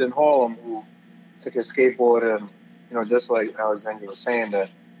the kid in Harlem who took his skateboard and, you know, just like Alexandra was saying that,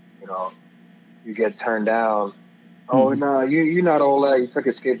 you know, you get turned down. Oh no, you're not all that. You took a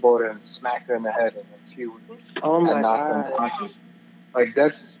skateboard and smacked her in the head, and then she was knocked unconscious. Like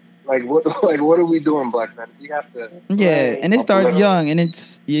that's like what are we doing, black men? We have to. Yeah, and it starts young, and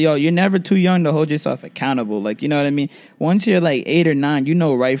it's you're never too young to hold yourself accountable. Like, you know what I mean? Once you're like 8 or 9, you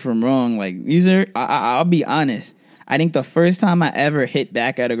know right from wrong. Like I'll be honest. I think the first time I ever hit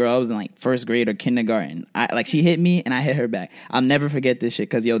back at a girl, I was in like first grade or kindergarten. She hit me and I hit her back. I'll never forget this shit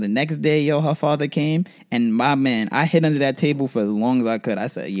because, the next day, her father came and my man, I hid under that table for as long as I could. I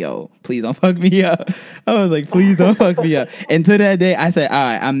said, please don't fuck me up. I was like, please don't fuck me up. And to that day, I said, all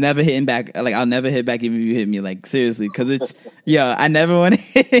right, I'm never hitting back. Like, I'll never hit back if you hit me. Like, seriously, because it's, I never wanted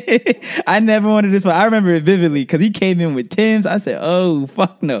this. But I remember it vividly because he came in with Tim's. I said, oh,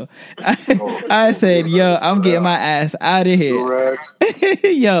 fuck no. I said, I'm getting my ass out of here.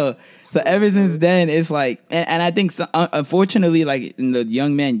 So ever since then, it's like, and I think unfortunately, like in the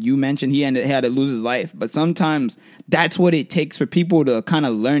young man you mentioned, he had to lose his life, but sometimes that's what it takes for people to kind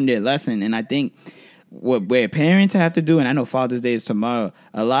of learn their lesson. And I think where parents have to do, and I know Father's Day is tomorrow,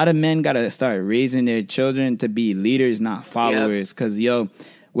 a lot of men got to start raising their children to be leaders, not followers. Because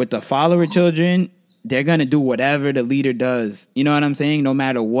with the follower children, they're going to do whatever the leader does. You know what I'm saying? No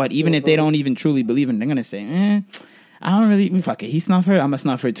matter what. Even if they don't even truly believe in it, they're going to say, I don't really, fuck it. He snuff her, I'm going to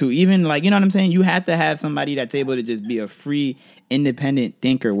snuff her too. Even like, you know what I'm saying? You have to have somebody that's able to just be a free, independent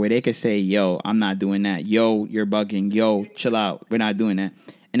thinker where they could say, I'm not doing that. You're bugging. Chill out. We're not doing that.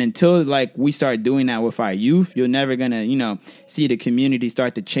 And until like we start doing that with our youth, you're never going to, see the community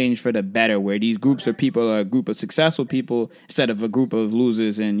start to change for the better, where these groups of people are a group of successful people instead of a group of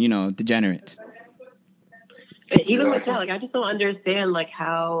losers and, degenerates. Even with that, like, I just don't understand, like,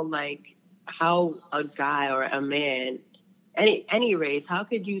 how a guy or a man, any race, how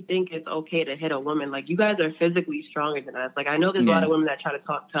could you think it's okay to hit a woman? Like, you guys are physically stronger than us. Like, I know there's a lot of women that try to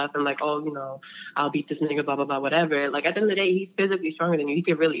talk tough and like, oh, I'll beat this nigga, blah, blah, blah, whatever. Like, at the end of the day, he's physically stronger than you. He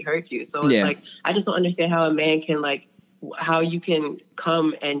could really hurt you. So it's like, I just don't understand how a man can, like, how you can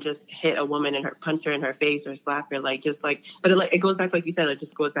come and just hit a woman and punch her in her face or slap her, like, just like, but it goes back, like you said, it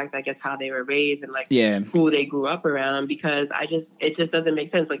just goes back to, I guess, how they were raised and like who they grew up around, because it just doesn't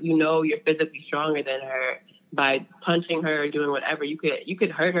make sense. Like, you're physically stronger than her, by punching her or doing whatever. You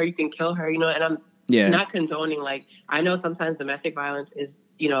could hurt her, you can kill her, and I'm not condoning, like, I know sometimes domestic violence is,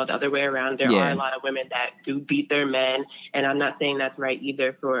 the other way around. There are a lot of women that do beat their men, and I'm not saying that's right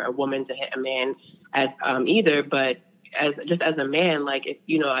either for a woman to hit a man as either, but as a man, like, if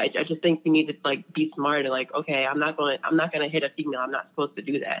I just think you need to like be smarter. Like, okay, I'm not gonna hit a female. I'm not supposed to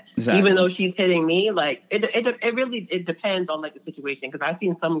do that. Exactly. Even though she's hitting me, like it really depends on like the situation. Because I've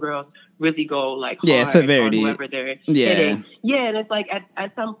seen some girls really go like hard severity on whoever they're hitting. Yeah, and it's like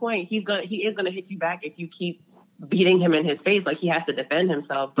at some point he is gonna hit you back if you keep beating him in his face. Like, he has to defend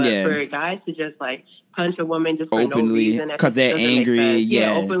himself. But for guys to just like punch a woman just for openly, no reason because they're angry,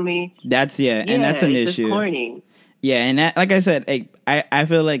 openly, that's and that's an issue. Corny. Yeah, and that, like I said, I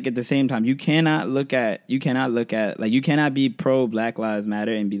feel like at the same time you cannot be pro Black Lives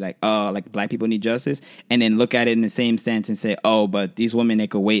Matter and be like, oh, like black people need justice, and then look at it in the same stance and say, oh, but these women, they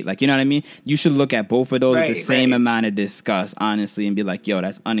could wait. Like, you know what I mean? You should look at both of those with the same amount of disgust, honestly, and be like, yo,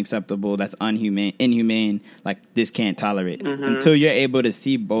 that's unacceptable, that's inhumane, like this can't tolerate. Until you're able to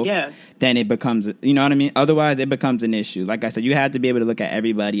see both, then it becomes, you know what I mean? Otherwise, it becomes an issue. Like I said, you have to be able to look at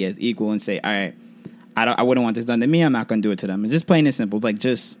everybody as equal and say, all right, I wouldn't want this done to me. I'm not going to do it to them. It's just plain and simple. It's like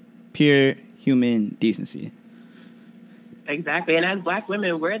just pure human decency. Exactly. And as black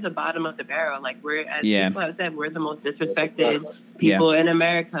women, we're at the bottom of the barrel. Like, people have said, we're the most disrespected people in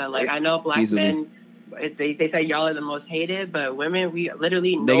America. Like, I know black men, they say y'all are the most hated, but women, we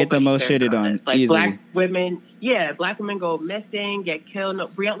literally they get the most shitted on. Like, easily. Black women go missing, get killed. No,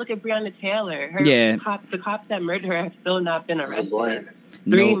 look at Breonna Taylor. The cops that murdered her have still not been arrested.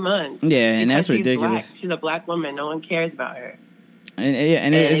 3 months. Yeah, and that's ridiculous. She's a black woman. No one cares about her.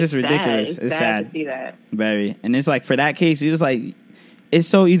 And it's just ridiculous. It's sad to see that. Very. And it's like, for that case, it's like, it's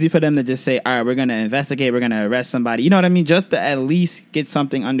so easy for them to just say, all right, we're going to investigate, we're going to arrest somebody. You know what I mean? Just to at least get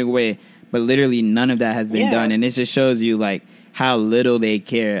something underway. But literally none of that has been done. And it just shows you, like, how little they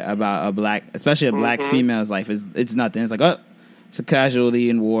care about especially a black female's life. It's nothing. It's like, oh, it's a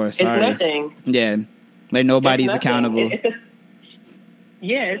casualty in war. Sorry. It's nothing. Yeah. Like, nobody's accountable.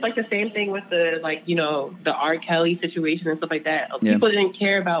 It's like the same thing with the R. Kelly situation and stuff like that. People didn't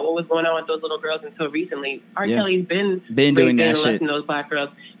care about what was going on with those little girls until recently. R. Kelly's been doing that shit. Those black girls.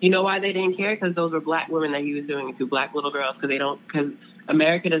 You know why they didn't care? Because those were black women that he was doing it to, black little girls. Because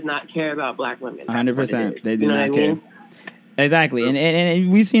America does not care about black women. 100%. They do not care. Exactly.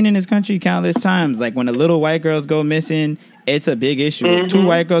 And we've seen in this country countless times, like when the little white girls go missing, it's a big issue. 2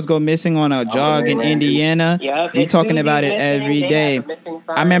 white girls go missing on a jog in Indiana. We're talking about it every day.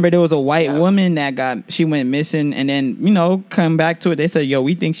 I remember there was a white woman that she went missing, and then, come back to it. They said, yo,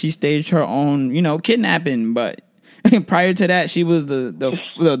 we think she staged her own, kidnapping. But prior to that, she was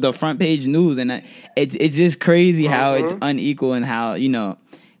the front page news. And it's just crazy how it's unequal and how,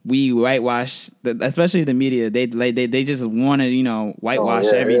 we whitewash, especially the media. They just want to, whitewash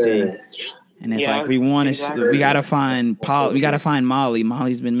everything. And it's like, we gotta find Molly.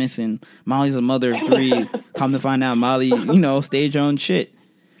 Molly's been missing. Molly's a mother of 3. Come to find out, Molly, stage her own shit.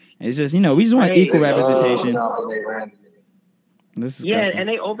 It's just, we just want equal representation. This is and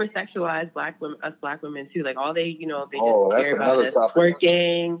they over sexualize us black women too. Like, all they just care about is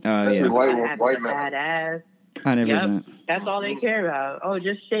working, having a fat ass. 100%. That's all they care about. Oh,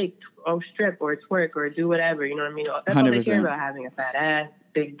 just shake, strip, or twerk, or do whatever. You know what I mean? That's all they care about, having a fat ass,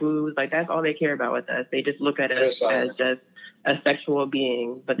 big boobs. Like, that's all they care about with us. They just look at us as just a sexual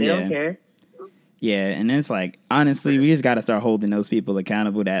being, but they don't care. Yeah, and it's like, honestly, we just got to start holding those people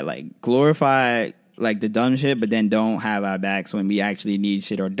accountable that, like, glorify, like, the dumb shit, but then don't have our backs when we actually need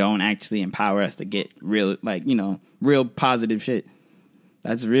shit, or don't actually empower us to get real, like, real positive shit.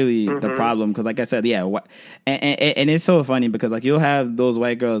 That's really the problem, because, like I said, and it's so funny because, like, you'll have those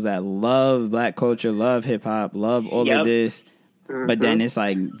white girls that love black culture, love hip hop, love all of this, but then it's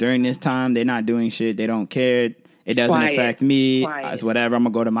like, during this time, they're not doing shit, they don't care, it doesn't affect me, it's whatever, I'm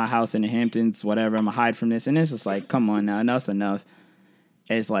gonna go to my house in the Hamptons, whatever, I'm gonna hide from this, and it's just like, come on now, enough's enough.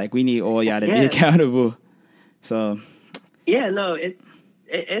 It's like, we need all y'all to be accountable. So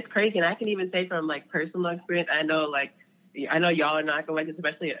it's crazy, and I can even say from, like, personal experience, I know y'all are not going to like this,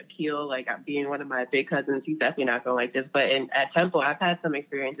 especially Akil, like, being one of my big cousins, he's definitely not going to like this. But at Temple, I've had some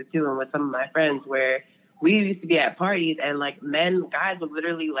experiences too, and with some of my friends, where we used to be at parties, and, like, guys would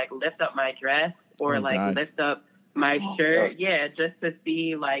literally, like, lift up my dress, or lift up my shirt, just to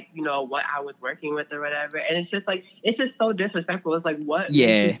see, like, what I was working with or whatever. And it's just so disrespectful. It's like, what makes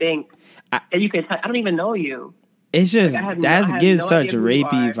you think that you can I don't even know you. It's just that gives such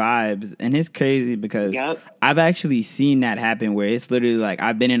rapey vibes, and it's crazy because I've actually seen that happen where it's literally like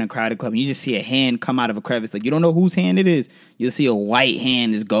I've been in a crowded club and you just see a hand come out of a crevice, like you don't know whose hand it is. You'll see a white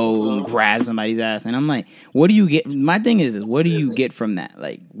hand just go and grab somebody's ass, and I'm like, what do you get? My thing is what do you get from that?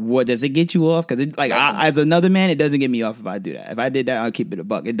 Like, what does it get you off? Because like as another man, it doesn't get me off if I do that. If I did that, I'll keep it a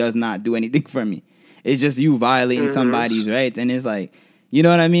buck. It does not do anything for me. It's just you violating somebody's rights, and it's like. You know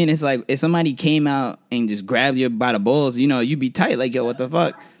what I mean? It's like if somebody came out and just grabbed you by the balls, you know, you'd be tight like, yo, what the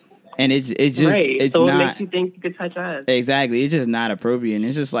fuck? And it's just it's so not. It makes you think you could touch us. Exactly, it's just not appropriate. And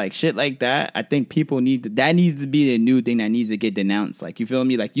it's just like shit like that. I think people that needs to be the new thing that needs to get denounced. Like you feel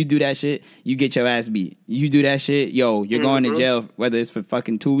me? Like you do that shit, you get your ass beat. You do that shit, yo, you're going to jail, whether it's for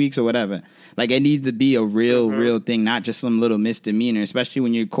fucking 2 weeks or whatever. Like it needs to be a real thing, not just some little misdemeanor. Especially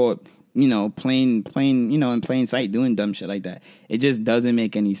when you're caught. You know, plain, you know, in plain sight doing dumb shit like that. It just doesn't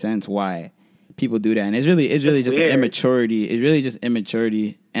make any sense why people do that. And it's really just immaturity. It's really just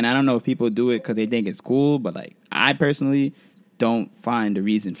immaturity. And I don't know if people do it because they think it's cool, but like I personally don't find a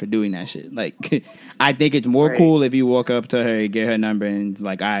reason for doing that shit. Like I think it's more cool if you walk up to her, get her number, and it's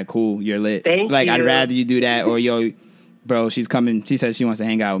like, all right, cool, you're lit. Thank you. I'd rather you do that or yo, bro, she's coming. She says she wants to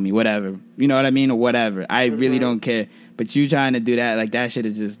hang out with me. Whatever, you know what I mean, or whatever. I really don't care. But you trying to do that, like that shit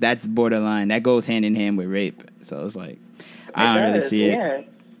is just, that's borderline. That goes hand in hand with rape. So it's like, I don't really see it.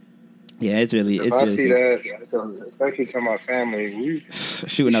 Yeah, it's really. If I see that, especially to my family, we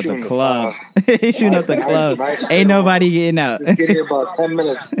shooting up the club. Shooting up the club. Ain't nobody getting out. Just get here about 10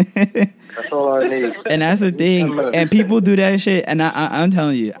 minutes. That's all I need. And that's the thing. And people do that shit. And I'm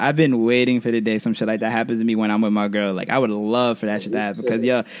telling you, I've been waiting for the day some shit like that happens to me when I'm with my girl. Like I would love for that shit to happen because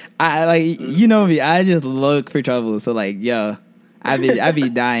yo, I like you know me. I just look for trouble. So like yo, I be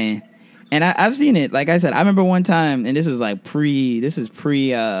dying. And I've seen it. Like I said, I remember one time, and this was like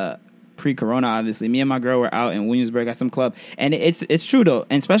pre-corona, obviously. Me and my girl were out in Williamsburg at some club, and it's true though.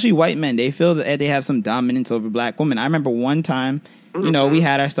 And especially white men, they feel that they have some dominance over black women. I remember one time, you know, we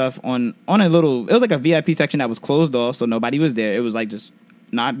had our stuff on a little. It was like a VIP section that was closed off, so nobody was there. It was like just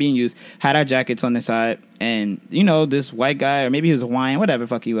not being used. Had our jackets on the side, and you know, this white guy, or maybe he was Hawaiian, whatever the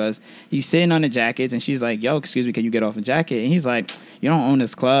fuck he was. He's sitting on the jackets, and she's like, "Yo, excuse me, can you get off the jacket?" And he's like, "You don't own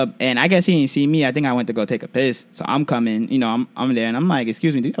this club." And I guess he didn't see me. I think I went to go take a piss, so I'm coming. You know, I'm there, and I'm like,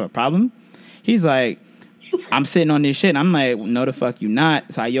 "Excuse me, do you have a problem?" He's like, "I'm sitting on this shit." And I'm like, "No, the fuck you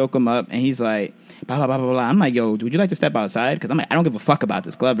not." So I yoke him up, and he's like, blah, blah, blah, blah, blah. I'm like, "Yo, would you like to step outside?" Because I'm like, I don't give a fuck about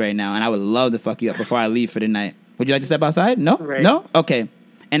this club right now, and I would love to fuck you up before I leave for the night. Would you like to step outside? No? Right. No? Okay.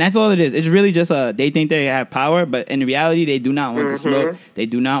 And that's all it is. It's really just they think they have power, but in reality, they do not want to smoke. They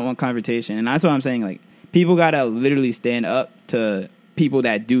do not want confrontation. And that's what I'm saying. Like, people got to literally stand up to people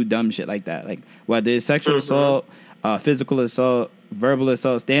that do dumb shit like that. Like, whether it's sexual assault, physical assault, verbal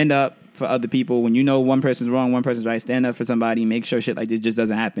assault, stand up for other people. When you know one person's wrong, one person's right, stand up for somebody. Make sure shit like this just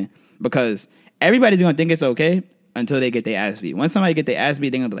doesn't happen. Because everybody's going to think it's okay until they get their ass beat. Once somebody get their ass beat,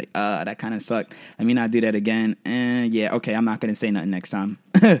 they're going to be like, that kind of sucked. Let me not do that again. And yeah, okay, I'm not going to say nothing next time.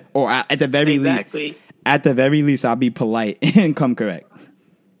 Or at the very least, I'll be polite and come correct.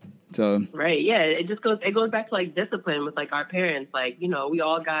 So right, yeah, it goes back to like discipline with like our parents. Like, you know, we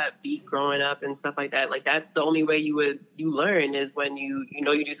all got beat growing up and stuff like that. Like that's the only way you learn is when you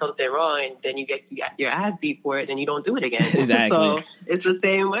know you do something wrong and then you get your ass beat for it and you don't do it again. Exactly. So it's the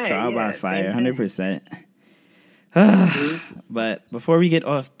same way. Trial by fire, 100%. But before we get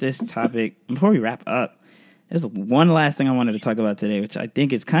off this topic, before we wrap up, there's one last thing I wanted to talk about today, which I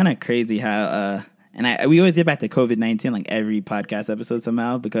think is kind of crazy how we always get back to COVID-19 like every podcast episode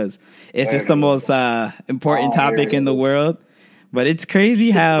somehow because it's just the most important topic in the world. But it's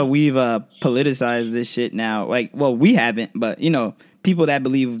crazy how we've politicized this shit now. Like, well, we haven't, but you know, people that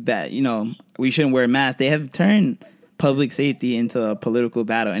believe that, you know, we shouldn't wear masks, they have turned public safety into a political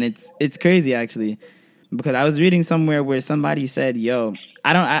battle, and it's crazy actually. Because I was reading somewhere where somebody said, "Yo,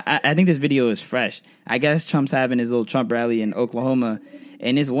 I think this video is fresh. I guess Trump's having his little Trump rally in Oklahoma,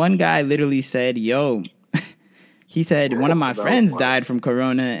 and this one guy literally said, "Yo," he said, "One of my friends died from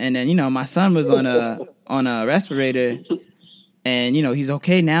corona, and then you know my son was on a respirator, and you know he's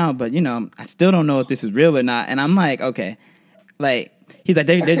okay now, but you know I still don't know if this is real or not." And I'm like, okay, like. He's like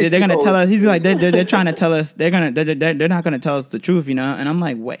they're gonna tell us. He's like they're trying to tell us they're not gonna tell us the truth, you know. And I'm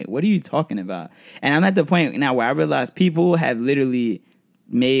like, wait, what are you talking about? And I'm at the point now where I realize people have literally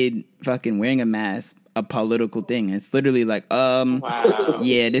made fucking wearing a mask a political thing. It's literally like, wow.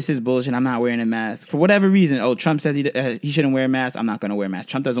 Yeah, this is bullshit. I'm not wearing a mask for whatever reason. Oh, Trump says he shouldn't wear a mask. I'm not gonna wear a mask.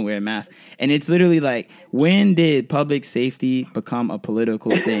 Trump doesn't wear a mask, and it's literally like, when did public safety become a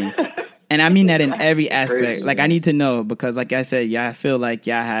political thing? And I mean that in every aspect. Like, I need to know because, like I said, I feel like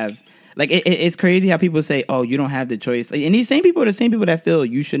y'all have Like it's crazy how people say, "Oh, you don't have the choice," and these same people are the same people that feel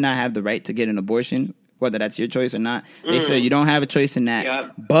you should not have the right to get an abortion, whether that's your choice or not. They say you don't have a choice in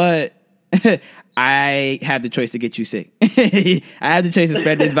that, but I have the choice to get you sick. I have the choice to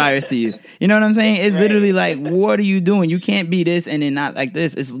spread this virus to you. You know what I'm saying? It's literally like, what are you doing? You can't be this and then not like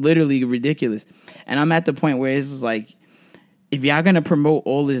this. It's literally ridiculous. And I'm at the point where it's just like, if y'all gonna promote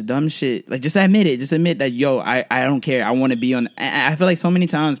all this dumb shit, like just admit it. Just admit that, yo, I don't care. I want to be on. I feel like so many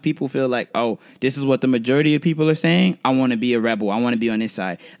times people feel like, oh, this is what the majority of people are saying. I want to be a rebel. I want to be on this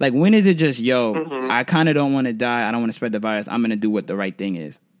side. Like, when is it just, yo, I kind of don't want to die. I don't want to spread the virus. I'm gonna do what the right thing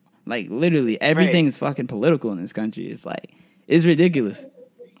is. Like, literally, everything is fucking political in this country. It's like, it's ridiculous.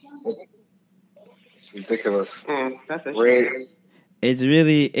 It's ridiculous. That's a shame. It's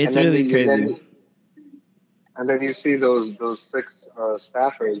really crazy. And then you see those 6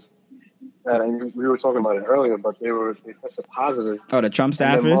 staffers that, and we were talking about it earlier, but they tested positive. Oh, the Trump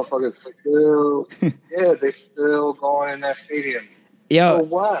staffers? And motherfuckers still, they still going in that stadium. Yo, so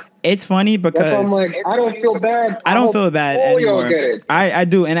what? It's funny because I'm like, I don't feel bad. I don't feel bad anymore. Get it. I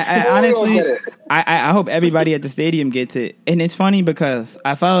do, and I honestly, I hope everybody at the stadium gets it. And it's funny because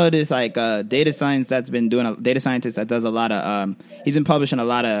I follow this like data scientist that does a lot of he's been publishing a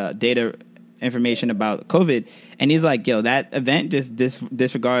lot of data information about COVID, and he's like, yo, that event just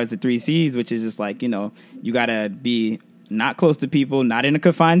disregards the 3 C's, which is just like, you know, you gotta be not close to people, not in a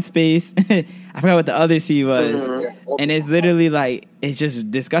confined space. I forgot what the other C was. And it's literally like, it's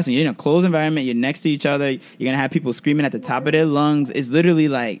just disgusting. You're in a closed environment, you're next to each other, you're gonna have people screaming at the top of their lungs. It's literally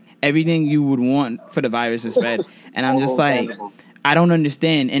like everything you would want for the virus to spread. And I'm just like, I don't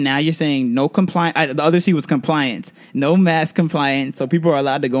understand. And now you're saying no compliance. The other C was compliance, no mask compliance. So people are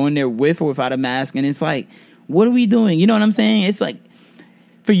allowed to go in there with or without a mask. And it's like, what are we doing? You know what I'm saying? It's like,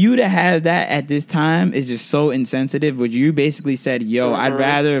 for you to have that at this time is just so insensitive. Where you basically said, yo, I'd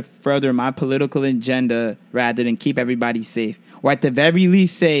rather further my political agenda rather than keep everybody safe. Or at the very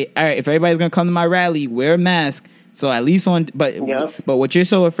least say, all right, if everybody's going to come to my rally, wear a mask. So at least but what you're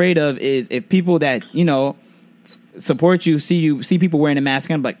so afraid of is if people that, you know, support you see people wearing a mask,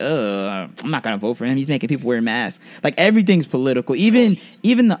 and I'm like, I'm not gonna vote for him. He's making people wear masks. Like, everything's political. Even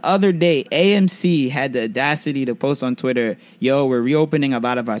the other day, AMC had the audacity to post on Twitter, yo, we're reopening a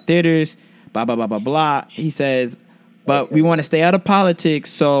lot of our theaters, blah blah blah blah blah. He says, but we want to stay out of politics,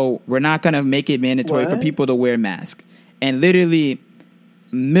 so we're not gonna make it mandatory for people to wear masks. And literally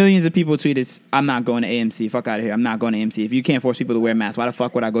millions of people tweeted, I'm not going to AMC. Fuck out of here. I'm not going to AMC. If you can't force people to wear masks, why the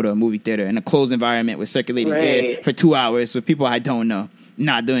fuck would I go to a movie theater in a closed environment with circulating air for 2 hours with people I don't know?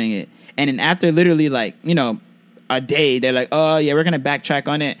 Not doing it. And then after literally, like, you know, a day, they're like, oh, yeah, we're going to backtrack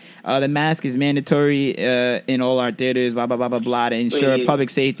on it. The mask is mandatory in all our theaters, blah, blah, blah, blah, blah, to ensure public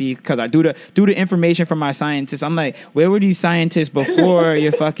safety. Because I do the information from our scientists. I'm like, where were these scientists before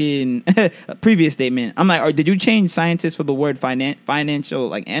your fucking previous statement? I'm like, or did you change scientists for the word financial,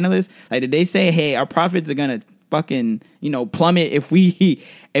 like, analyst? Like, did they say, hey, our profits are going to fucking, you know, plummet if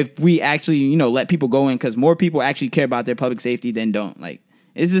we actually, you know, let people go in? Because more people actually care about their public safety than don't. Like,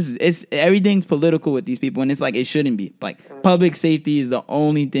 it's everything's political with these people, and it's like, it shouldn't be. Like, public safety is the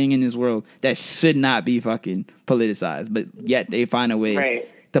only thing in this world that should not be fucking politicized, but yet they find a way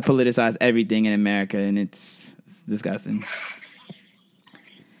to politicize everything in America, and it's disgusting.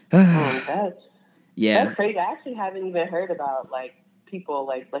 That's crazy. I actually haven't even heard about, like, people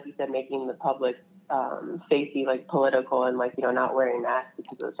like you said, making the public safety like political and, like, you know, not wearing masks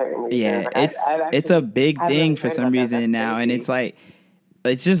because of certain reasons. Yeah, like, it's a big thing for some reason now, and it's like,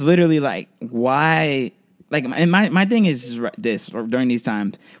 it's just literally like, why? Like, and my thing is just this, during these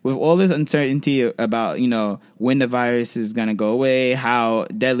times, with all this uncertainty about, you know, when the virus is going to go away, how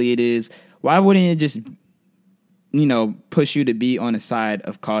deadly it is, why wouldn't it just, you know, push you to be on the side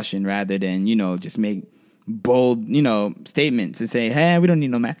of caution rather than, you know, just make bold, you know, statements and say, hey, we don't need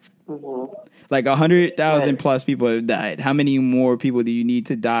no masks. Like, 100,000 plus people have died. How many more people do you need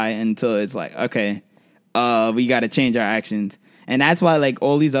to die until it's like, okay, we got to change our actions? And that's why, like,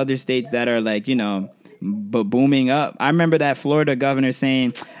 all these other states that are, like, you know, booming up. I remember that Florida governor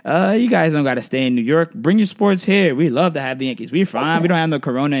saying, you guys don't got to stay in New York. Bring your sports here. We love to have the Yankees. We're fine. We don't have no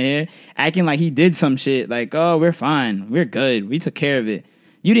corona here. Acting like he did some shit. Like, oh, we're fine. We're good. We took care of it.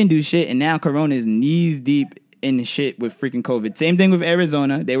 You didn't do shit, and now corona is knees deep in the shit with freaking COVID. Same thing with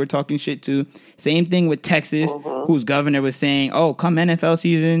Arizona. They were talking shit, too. Same thing with Texas, whose governor was saying, oh, come NFL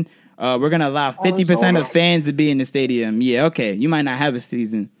season, we're going to allow 50% of fans to be in the stadium. Yeah, okay. You might not have a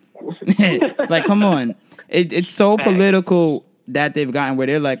season. Like, come on. It's so political that they've gotten where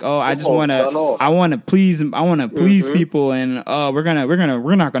they're like, oh, I just want to please people, and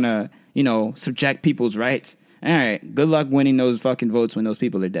we're not going to, you know, subject people's rights. All right, good luck winning those fucking votes when those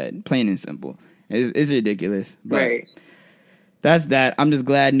people are dead. Plain and simple. It's ridiculous. But right. That's that. I'm just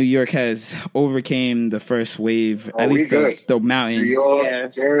glad New York has overcame the first wave. At least the mountain. New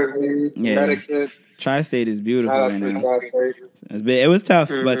York, Jersey, Connecticut. Tri-State is beautiful right now. It was tough,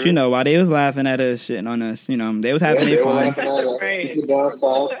 but you know, while they was laughing at us, shitting on us, you know, they was having their fun.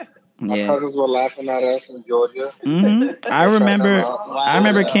 My cousins were laughing at us in Georgia. I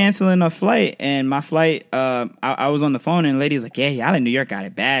remember canceling a flight, and my flight, I was on the phone, and the lady was like, "Yeah, y'all in New York got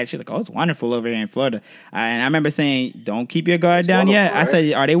it bad." She's like, "Oh, it's wonderful over here in Florida." And I remember saying, "Don't keep your guard down yet." I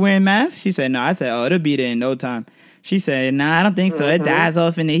said, "Are they wearing masks?" She said, "No." I said, "Oh, it'll be there in no time." She said, "Nah, I don't think so. It dies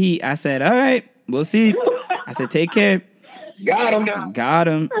off in the heat." I said, "All right, we'll see." I said, "Take care." Got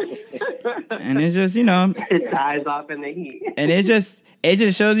him. And it's just, you know, it dies off in the heat. And it just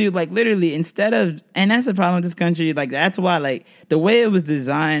shows you, like, literally, instead of, and that's the problem with this country, like, that's why, like, the way it was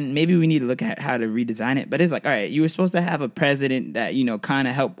designed, maybe we need to look at how to redesign it, but it's like, all right, you were supposed to have a president that, you know, kind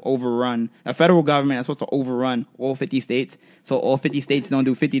of help overrun, a federal government that's supposed to overrun all 50 states, so all 50 states don't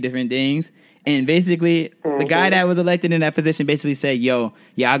do 50 different things. And basically, the guy that was elected in that position basically said, "Yo,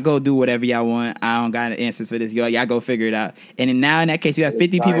 y'all go do whatever y'all want. I don't got answers for this. Y'all go figure it out." And then now in that case, you have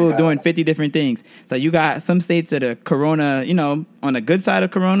 50 people doing 50 different things. So you got some states that are corona, you know, on the good side of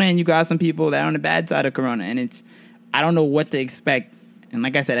corona, and you got some people that are on the bad side of corona. And I don't know what to expect. And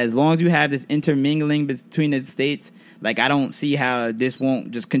like I said, as long as you have this intermingling between the states, like, I don't see how this won't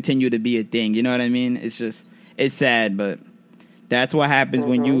just continue to be a thing. You know what I mean? It's sad, but that's what happens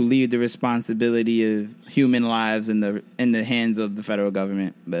when you leave the responsibility of human lives in the hands of the federal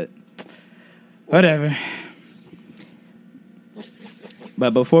government. But whatever.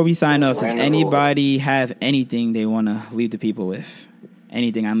 But before we sign off, does anybody have anything they want to leave the people with?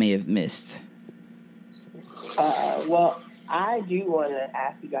 Anything I may have missed? Well, I do want to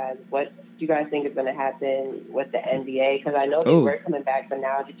ask you guys, what do you guys think is going to happen with the NBA? Because I know they were coming back, but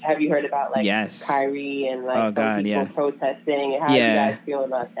now have you heard about, like, Kyrie and, like, people protesting? And how do you guys feel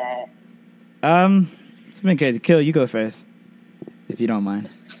about that? It's been crazy. Kill, you go first, if you don't mind.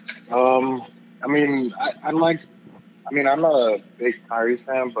 I mean, I'm not a big Kyrie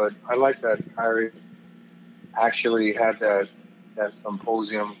fan, but I like that Kyrie actually had that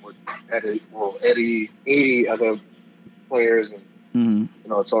symposium with 80 other players, and you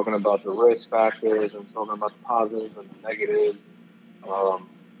know, talking about the risk factors and talking about the positives and the negatives.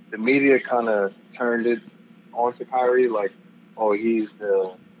 The media kind of turned it onto Kyrie, like, oh, he's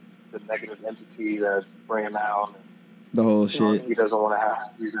the negative entity that's bringing down the whole shit. He doesn't want to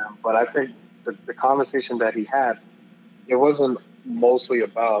have to do them. But I think the conversation that he had, it wasn't mostly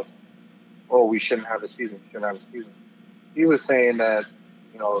about, oh, we shouldn't have a season. He was saying that,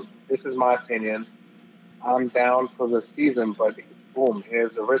 you know, this is my opinion. I'm down for the season, but boom,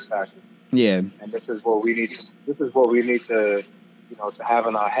 here's the risk factor. Yeah. And this is what we need to, you know, to have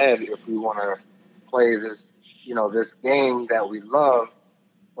in our head if we want to play this, you know, this game that we love,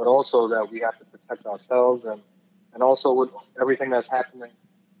 but also that we have to protect ourselves and also with everything that's happening,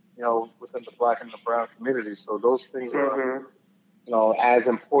 you know, within the Black and the brown community. So those things are, you know, as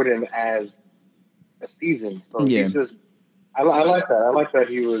important as a season. So he's just, I like that. I like that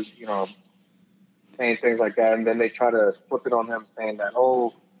he was, you know, saying things like that, and then they try to flip it on him, saying that,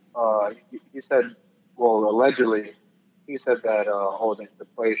 he said, well, allegedly, he said that, that the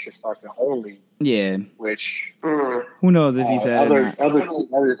players should start their own league. Yeah. Which who knows if he said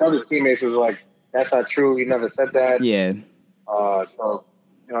other teammates was like, that's not true. He never said that. Yeah. So,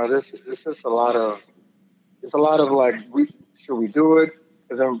 you know, this is a lot of like, should we do it?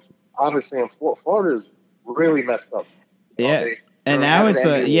 Because obviously in Florida's really messed up. Yeah. And now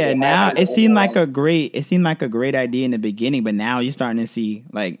it seemed like a great idea in the beginning, but now you're starting to see,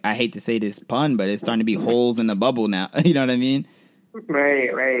 like, I hate to say this pun, but it's starting to be holes in the bubble now. You know what I mean?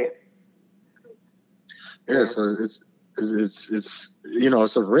 Right. Yeah, so it's you know,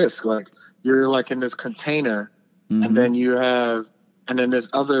 it's a risk. Like, you're like in this container, and then there's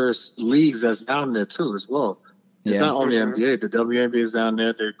other leagues that's down there too as well. It's not only NBA. The WNBA is down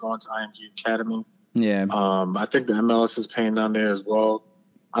there. They're going to IMG Academy. Yeah. I think the MLS is playing down there as well.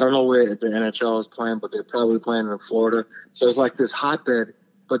 I don't know where the NHL is playing, but they're probably playing in Florida. So it's like this hotbed,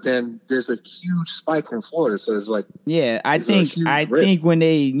 but then there's a huge spike in Florida. So it's like, I think when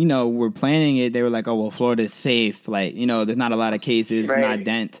they, you know, were planning it, they were like, oh, well, Florida's safe. Like, you know, there's not a lot of cases, not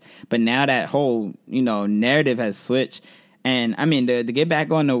dense. But now that whole, you know, narrative has switched. And I mean, to get back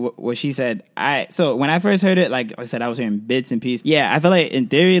on to what she said, so when I first heard it, like I said, I was hearing bits and pieces. Yeah, I feel like in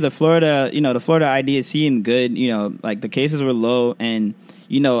theory, the Florida idea seemed good. You know, like the cases were low, and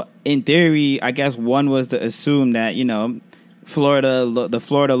you know, in theory, I guess one was to assume that, you know, the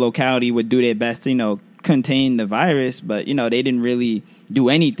Florida locality would do their best to, you know, contain the virus, but you know, they didn't really do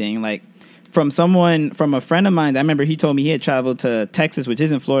anything. Like from a friend of mine, I remember he told me he had traveled to Texas, which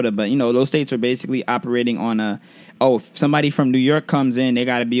isn't Florida, but you know, those states are basically operating on if somebody from New York comes in, they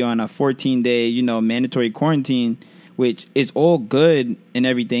got to be on a 14-day, you know, mandatory quarantine, which is all good and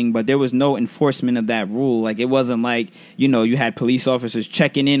everything, but there was no enforcement of that rule. Like, it wasn't like, you know, you had police officers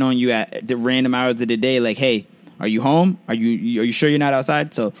checking in on you at the random hours of the day, like, hey, are you home? Are you sure you're not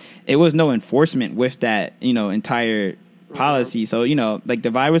outside? So it was no enforcement with that, you know, entire policy. So, you know, like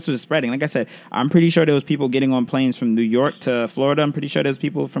the virus was spreading. Like I said, I'm pretty sure there was people getting on planes from New York to Florida. I'm pretty sure there was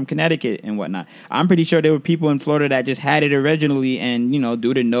people from Connecticut and whatnot. I'm pretty sure there were people in Florida that just had it originally, and, you know,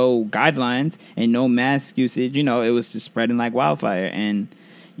 due to no guidelines and no mask usage, you know, it was just spreading like wildfire. And,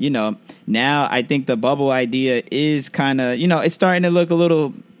 you know, now I think the bubble idea is kind of, you know, it's starting to look a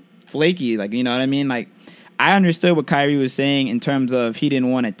little flaky. Like, you know what I mean? Like, I understood what Kyrie was saying in terms of he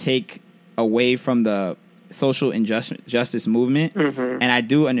didn't want to take away from the social justice movement, and I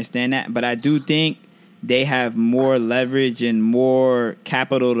do understand that, but I do think they have more leverage and more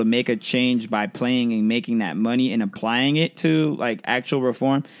capital to make a change by playing and making that money and applying it to like actual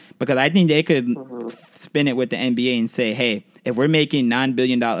reform, because I think they could spin it with the NBA and say, hey, if we're making $9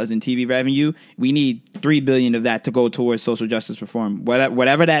 billion in TV revenue, we need $3 billion of that to go towards social justice reform,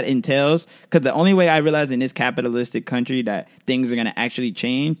 whatever that entails. Because the only way I realize in this capitalistic country that things are going to actually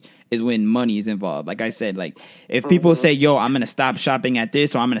change is when money is involved. Like I said, like if people say, yo, I'm going to stop shopping at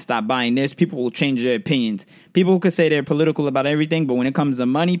this or I'm going to stop buying this, people will change their opinions. People could say they're political about everything, but when it comes to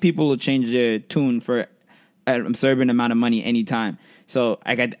money, people will change their tune for a certain amount of money anytime. So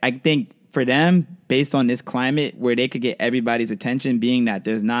I think for them, based on this climate where they could get everybody's attention, being that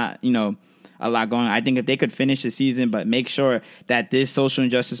there's not, you know, a lot going on, I think if they could finish the season but make sure that this social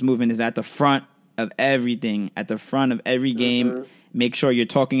injustice movement is at the front of everything, at the front of every game, make sure you're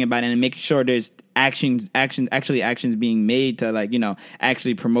talking about it and make sure there's actions being made to, like, you know,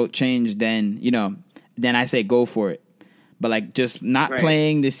 actually promote change, then, you know, then I say go for it. But like just not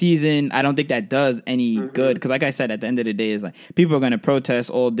playing the season, I don't think that does any good. Because like I said, at the end of the day, is like people are going to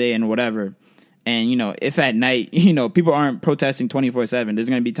protest all day and whatever. And, you know, if at night, you know, people aren't protesting 24/7, there's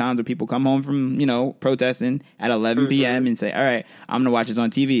going to be times where people come home from, you know, protesting at 11 p.m. and say, all right, I'm going to watch this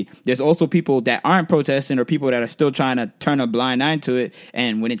on TV. There's also people that aren't protesting or people that are still trying to turn a blind eye to it.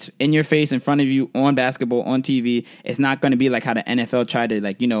 And when it's in your face, in front of you, on basketball, on TV, it's not going to be like how the NFL tried to,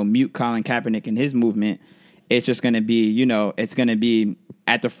 like, you know, mute Colin Kaepernick and his movement. It's just going to be, you know, it's going to be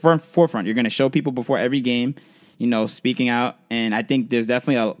at the forefront. You're going to show people before every game, you know, speaking out. And I think there's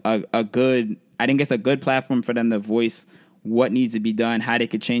definitely a good, I think it's a good platform for them to voice what needs to be done, how they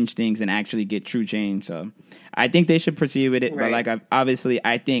could change things and actually get true change. So I think they should proceed with it. But like, obviously,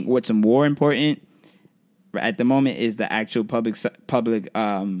 I think what's more important at the moment is the actual public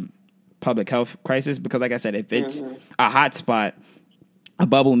health crisis. Because like I said, if it's a hot spot, a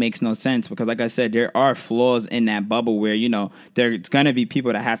bubble makes no sense, because like I said, there are flaws in that bubble where, you know, there's going to be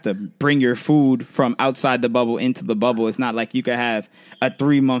people that have to bring your food from outside the bubble into the bubble. It's not like you could have a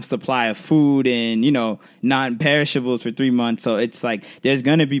 3-month supply of food and, you know, non-perishables for 3 months. So it's like there's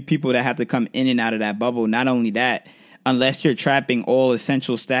going to be people that have to come in and out of that bubble. Not only that, unless you're trapping all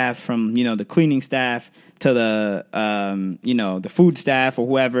essential staff from, you know, the cleaning staff to the, you know, the food staff or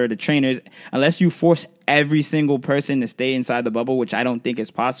whoever, the trainers, unless you force every single person to stay inside the bubble, which I don't think is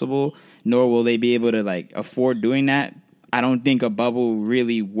possible, nor will they be able to, like, afford doing that. I don't think a bubble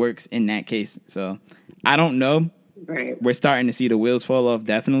really works in that case. So I don't know. Right. We're starting to see the wheels fall off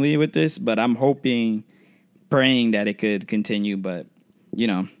definitely with this, but I'm hoping, praying that it could continue. But, you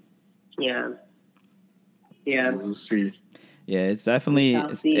know. Yeah. Yeah. We'll see. Yeah, it's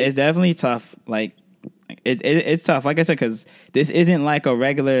definitely tough. Like, it's tough, like I said, because this isn't like a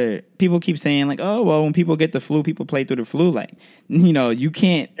regular. People keep saying like, oh well, when people get the flu, people play through the flu. Like, you know, you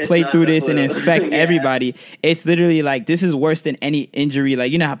can't play through this and infect everybody. It's literally like, this is worse than any injury.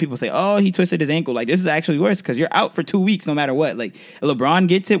 Like, you know how people say, oh, he twisted his ankle. Like, this is actually worse because you're out for 2 weeks no matter what. Like, LeBron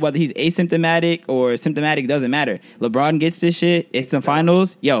gets it, whether he's asymptomatic or symptomatic, doesn't matter. LeBron gets this shit. It's the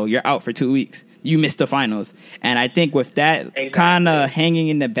finals. Yo, you're out for 2 weeks. You missed the finals. And I think with that kind of hanging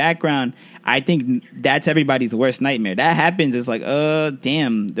in the background, I think that's everybody's worst nightmare. That happens. It's like,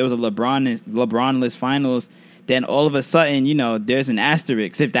 damn, there was a LeBron-less finals. Then all of a sudden, you know, there's an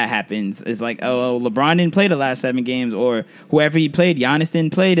asterisk if that happens. It's like, oh, LeBron didn't play the last 7 games, or whoever he played, Giannis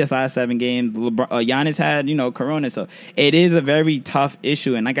didn't play this last 7 games. Giannis had, you know, corona. So it is a very tough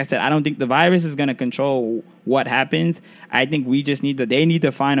issue. And like I said, I don't think the virus is going to control what happens. I think we just they need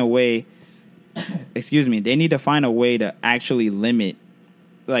to find a way, they need to find a way to actually limit,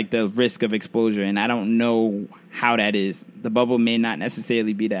 like, the risk of exposure. And I don't know how that is. The bubble may not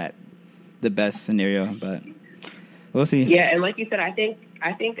necessarily be that the best scenario, but we'll see. Yeah, and like you said, I think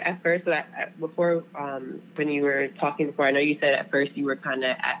at first, before when you were talking before, I know you said at first you were kind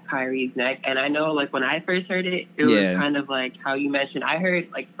of at Kyrie's neck, and I know like when I first heard it, it was kind of like how you mentioned. I heard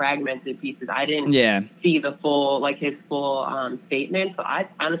like fragmented pieces. I didn't see the full his full statement. So I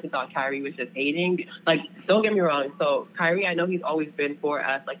honestly thought Kyrie was just hating. Like, don't get me wrong. So Kyrie, I know he's always been for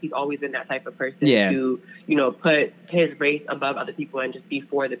us. Like he's always been that type of person to put his race above other people and just be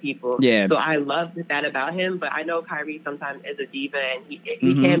for the people. Yeah. So I love that about him. But I know Kyrie sometimes is a diva and he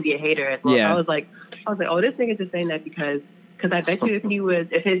can be a hater as well. Yeah. I was like, oh, this nigga's just saying that because I bet you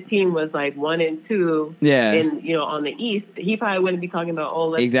if his team was like 1-2, in on the East, he probably wouldn't be talking about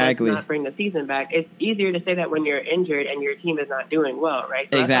let's not bring the season back. It's easier to say that when you're injured and your team is not doing well, right?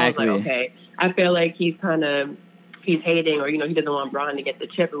 So exactly. I was like, okay, I feel like he's hating, or he doesn't want Bron to get the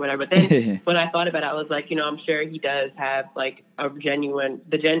chip or whatever. But then when I thought about it, I was like, I'm sure he does have like a genuine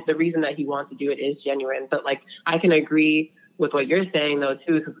the reason that he wants to do it is genuine. But like I can agree with what you're saying, though,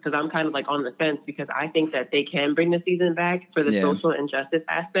 too, because I'm kind of like on the fence because I think that they can bring the season back for the social injustice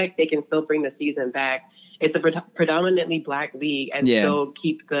aspect. They can still bring the season back. It's a predominantly black league and still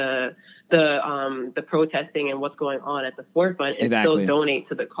keep the protesting and what's going on at the forefront and still donate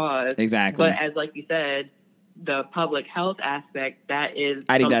to the cause. Exactly. But as like you said, the public health aspect, that is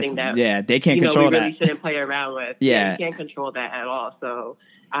something that they can't control we that. really shouldn't play around with. Yeah, you can't control that at all. So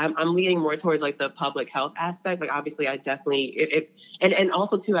I'm leaning more towards like the public health aspect. Like obviously, I definitely and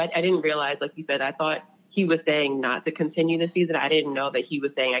also too, I didn't realize, like you said, I thought he was saying not to continue the season. I didn't know that he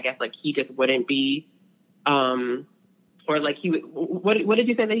was saying, I guess, like he just wouldn't be, or like he would. What did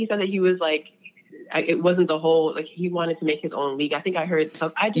you say that he said that he was like? It wasn't the whole, like, he wanted to make his own league. I think I heard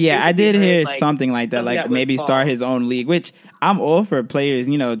some. I did hear something like that, like maybe start his own league, which I'm all for players,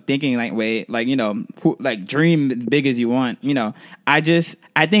 thinking like, wait, like, dream as big as you want,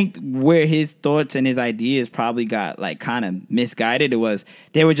 I think where his thoughts and his ideas probably got like kind of misguided.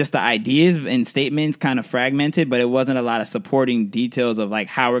 They were just the ideas and statements kind of fragmented, but it wasn't a lot of supporting details of like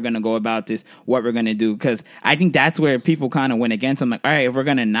how we're going to go about this, what we're going to do. Cause I think that's where people kind of went against him. Like, all right, if we're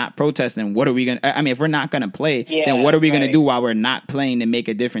going to not protest, then what are we going to, if we're not going to play, then what are we going to do while we're not playing to make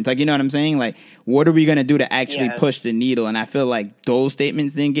a difference? Like, you know what I'm saying? Like, what are we going to do to actually push the needle? And I feel like those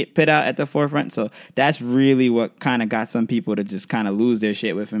statements didn't get put out at the forefront. So that's really what kind of got some people to just kind of lose their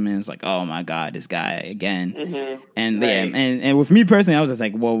shit with him. And it's like, oh my God, this guy again. Mm-hmm. And and with me personally, I was just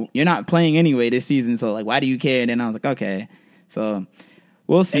like, well, you're not playing anyway this season. So like, why do you care? And then I was like, okay. So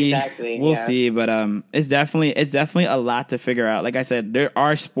we'll see. We'll see. But it's definitely a lot to figure out. Like I said, there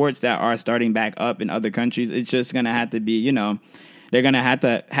are sports that are starting back up in other countries. It's just going to have to be, they're going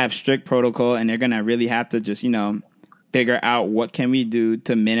to have strict protocol, and they're going to really have to just, figure out what can we do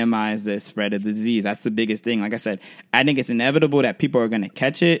to minimize the spread of the disease. That's the biggest thing. Like I said, I think it's inevitable that people are going to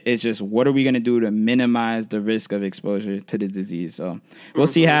catch it. It's just, what are we going to do to minimize the risk of exposure to the disease? So we'll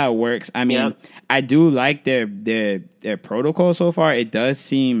see how it works. I mean, I do like their protocol so far. It does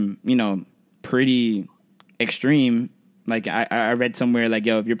seem, pretty extreme. Like I read somewhere, like,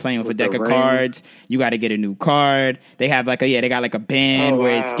 yo, if you're playing with a deck of cards, you got to get a new card. They have like they got like a band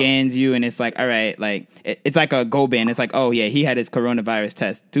where it scans you, and it's like, all right, like it's like a go band. It's like, oh yeah, he had his coronavirus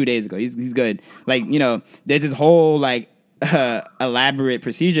test 2 days ago. He's good. Like, there's this whole like elaborate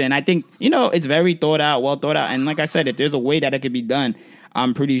procedure, and I think it's very well thought out. And like I said, if there's a way that it could be done,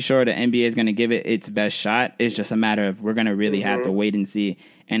 I'm pretty sure the NBA is going to give it its best shot. It's just a matter of we're going to really have to wait and see,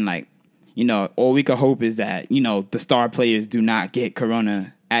 and like. All we could hope is that, the star players do not get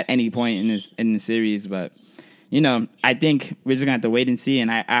corona at any point in the series. But, I think we're just going to have to wait and see. And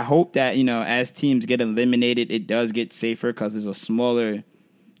I hope that, as teams get eliminated, it does get safer because there's a smaller,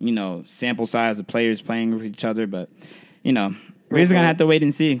 sample size of players playing with each other. But, we're just going to have to wait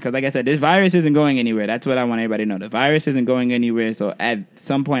and see. Because, like I said, this virus isn't going anywhere. That's what I want everybody to know. The virus isn't going anywhere. So at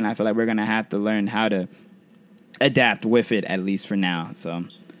some point, I feel like we're going to have to learn how to adapt with it, at least for now. So.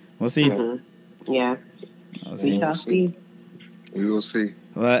 We'll see. Mm-hmm. Yeah. We shall see. We will see.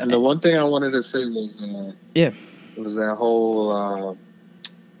 And the one thing I wanted to say was, it was that whole,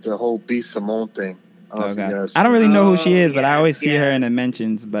 the whole B. Simone thing. I don't really know who she is, but I always see her in the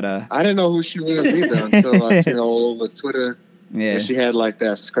mentions. But I didn't know who she was either until I seen her all over Twitter. Yeah. She had like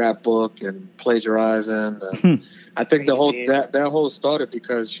that scrapbook and plagiarizing. I think the whole that whole started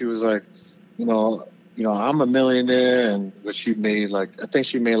because she was like, I'm a millionaire, and what she made, I think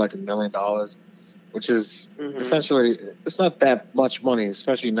she made like $1 million, which is essentially, it's not that much money,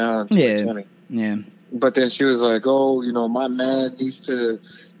 especially now in 2020. Yeah. But then she was like, my man needs to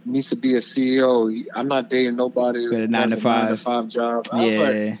be a CEO. I'm not dating nobody who has a 9-to-5 job. I was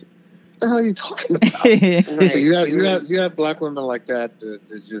like, what the hell are you talking about? So you have black women like that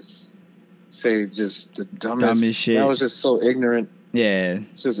just say just the dumbest shit. That was just so ignorant. Yeah.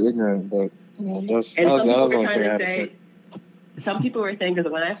 It's just ignorant, but that was the only thing I had to say. Some people were saying, because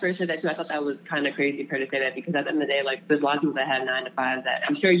when I first heard that too, I thought that was kind of crazy for her to say that, because at the end of the day, like, there's a lot of people that had 9 to 5 that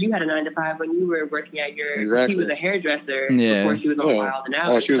I'm sure you had a 9 to 5 when you were working at your. Exactly. She was a hairdresser before she was on Wild and Out.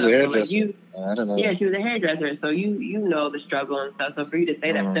 Oh, she was a hairdresser. So I don't know. Yeah, she was a hairdresser, so you know the struggle and stuff. So for you to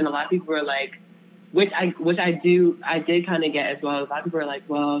say that, but then a lot of people were like, which I did kind of get as well. A lot of people were like,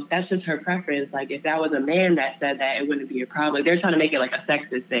 well, that's just her preference. Like, if that was a man that said that, it wouldn't be a problem. Like, they're trying to make it like a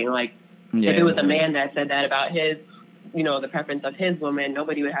sexist thing. Like, if it was a man that said that about his, you know, the preference of his woman,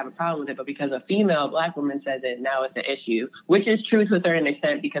 nobody would have a problem with it. But because a female Black woman says it, now it's an issue, which is true to a certain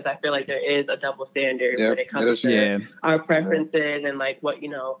extent, because I feel like there is a double standard when it comes to our preferences and like what, you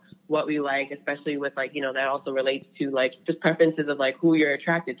know, what we like, especially with like, you know, that also relates to like just preferences of like who you're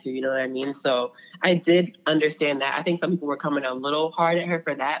attracted to, you know what I mean? So I did understand that. I think some people were coming a little hard at her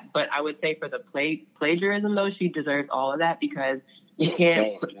for that, but I would say for the plagiarism though, she deserves all of that, because you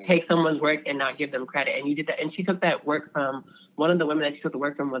can't take someone's work and not give them credit. And you did that. And she took that work from, one of the women that she took the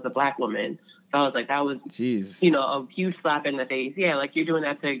work from was a Black woman. So I was like, that was, you know, a huge slap in the face. Yeah, like you're doing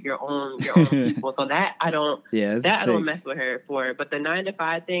that to your own people. So that I don't, I don't mess with her for. But the 9 to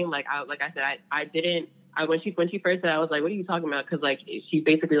 5 thing, like I said, I didn't. When she first said, I was like, what are you talking about? Because like she's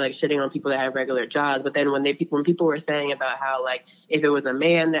basically like shitting on people that have regular jobs. But then when people were saying about how like if it was a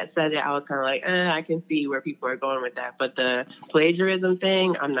man that said it, I was kind of like, I can see where people are going with that. But the plagiarism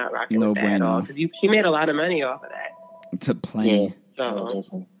thing, I'm not rocking with that at all, because she made a lot of money off of that. To plenty.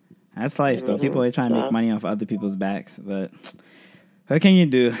 So that's life though. People are trying to make money off other people's backs, but what can you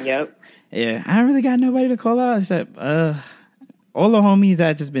do? Yep. Yeah, I don't really got nobody to call out except all the homies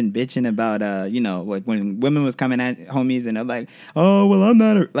that just been bitching about, you know, like when women was coming at homies and they're like, oh, well, I'm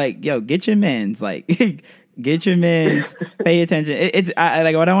not like, yo, get your mans, like, get your mans, pay attention.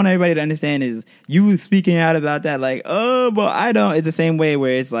 Like, what I want everybody to understand is you speaking out about that, like, oh, well, I don't. It's the same way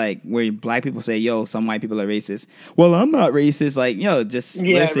where it's like, where Black people say, yo, some white people are racist. Well, I'm not racist. Like, yo, just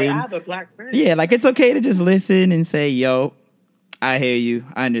listen. I have a Black friend. Yeah, like, it's okay to just listen and say, yo, I hear you.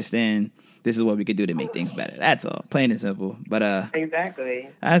 I understand. This is what we could do to make things better. That's all. Plain and simple. But exactly.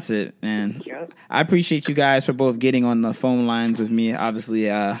 That's it, man. Yep. I appreciate you guys for both getting on the phone lines with me. Obviously,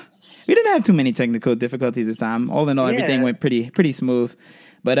 we didn't have too many technical difficulties this time. All in all, everything went pretty smooth.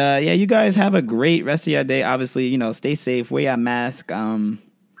 But yeah, you guys have a great rest of your day. Obviously, you know, stay safe, wear your mask, and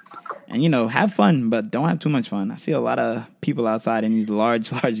you know, have fun, but don't have too much fun. I see a lot of people outside in these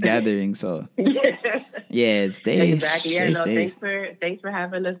large gatherings. So yeah, stay exactly. Stay safe. Thanks for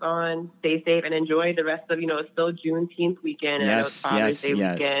having us on. Stay safe and enjoy the rest of, you know, it's still Juneteenth weekend. And it's Father's Day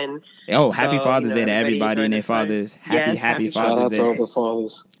weekend. Oh, happy Father's Day to everybody and their fathers. Happy Father's Day. Shout out to all the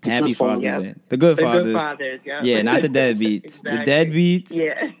fathers. Happy Father's Day. The good fathers. Good fathers, yeah, not the deadbeats. Exactly. The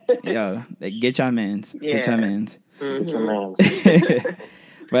deadbeats. Yeah. Yo, get your mans. Yeah. Get your mans. Get your mans.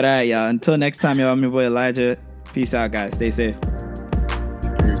 But all right, y'all. Until next time, y'all. I'm your boy Elijah. Peace out, guys. Stay safe.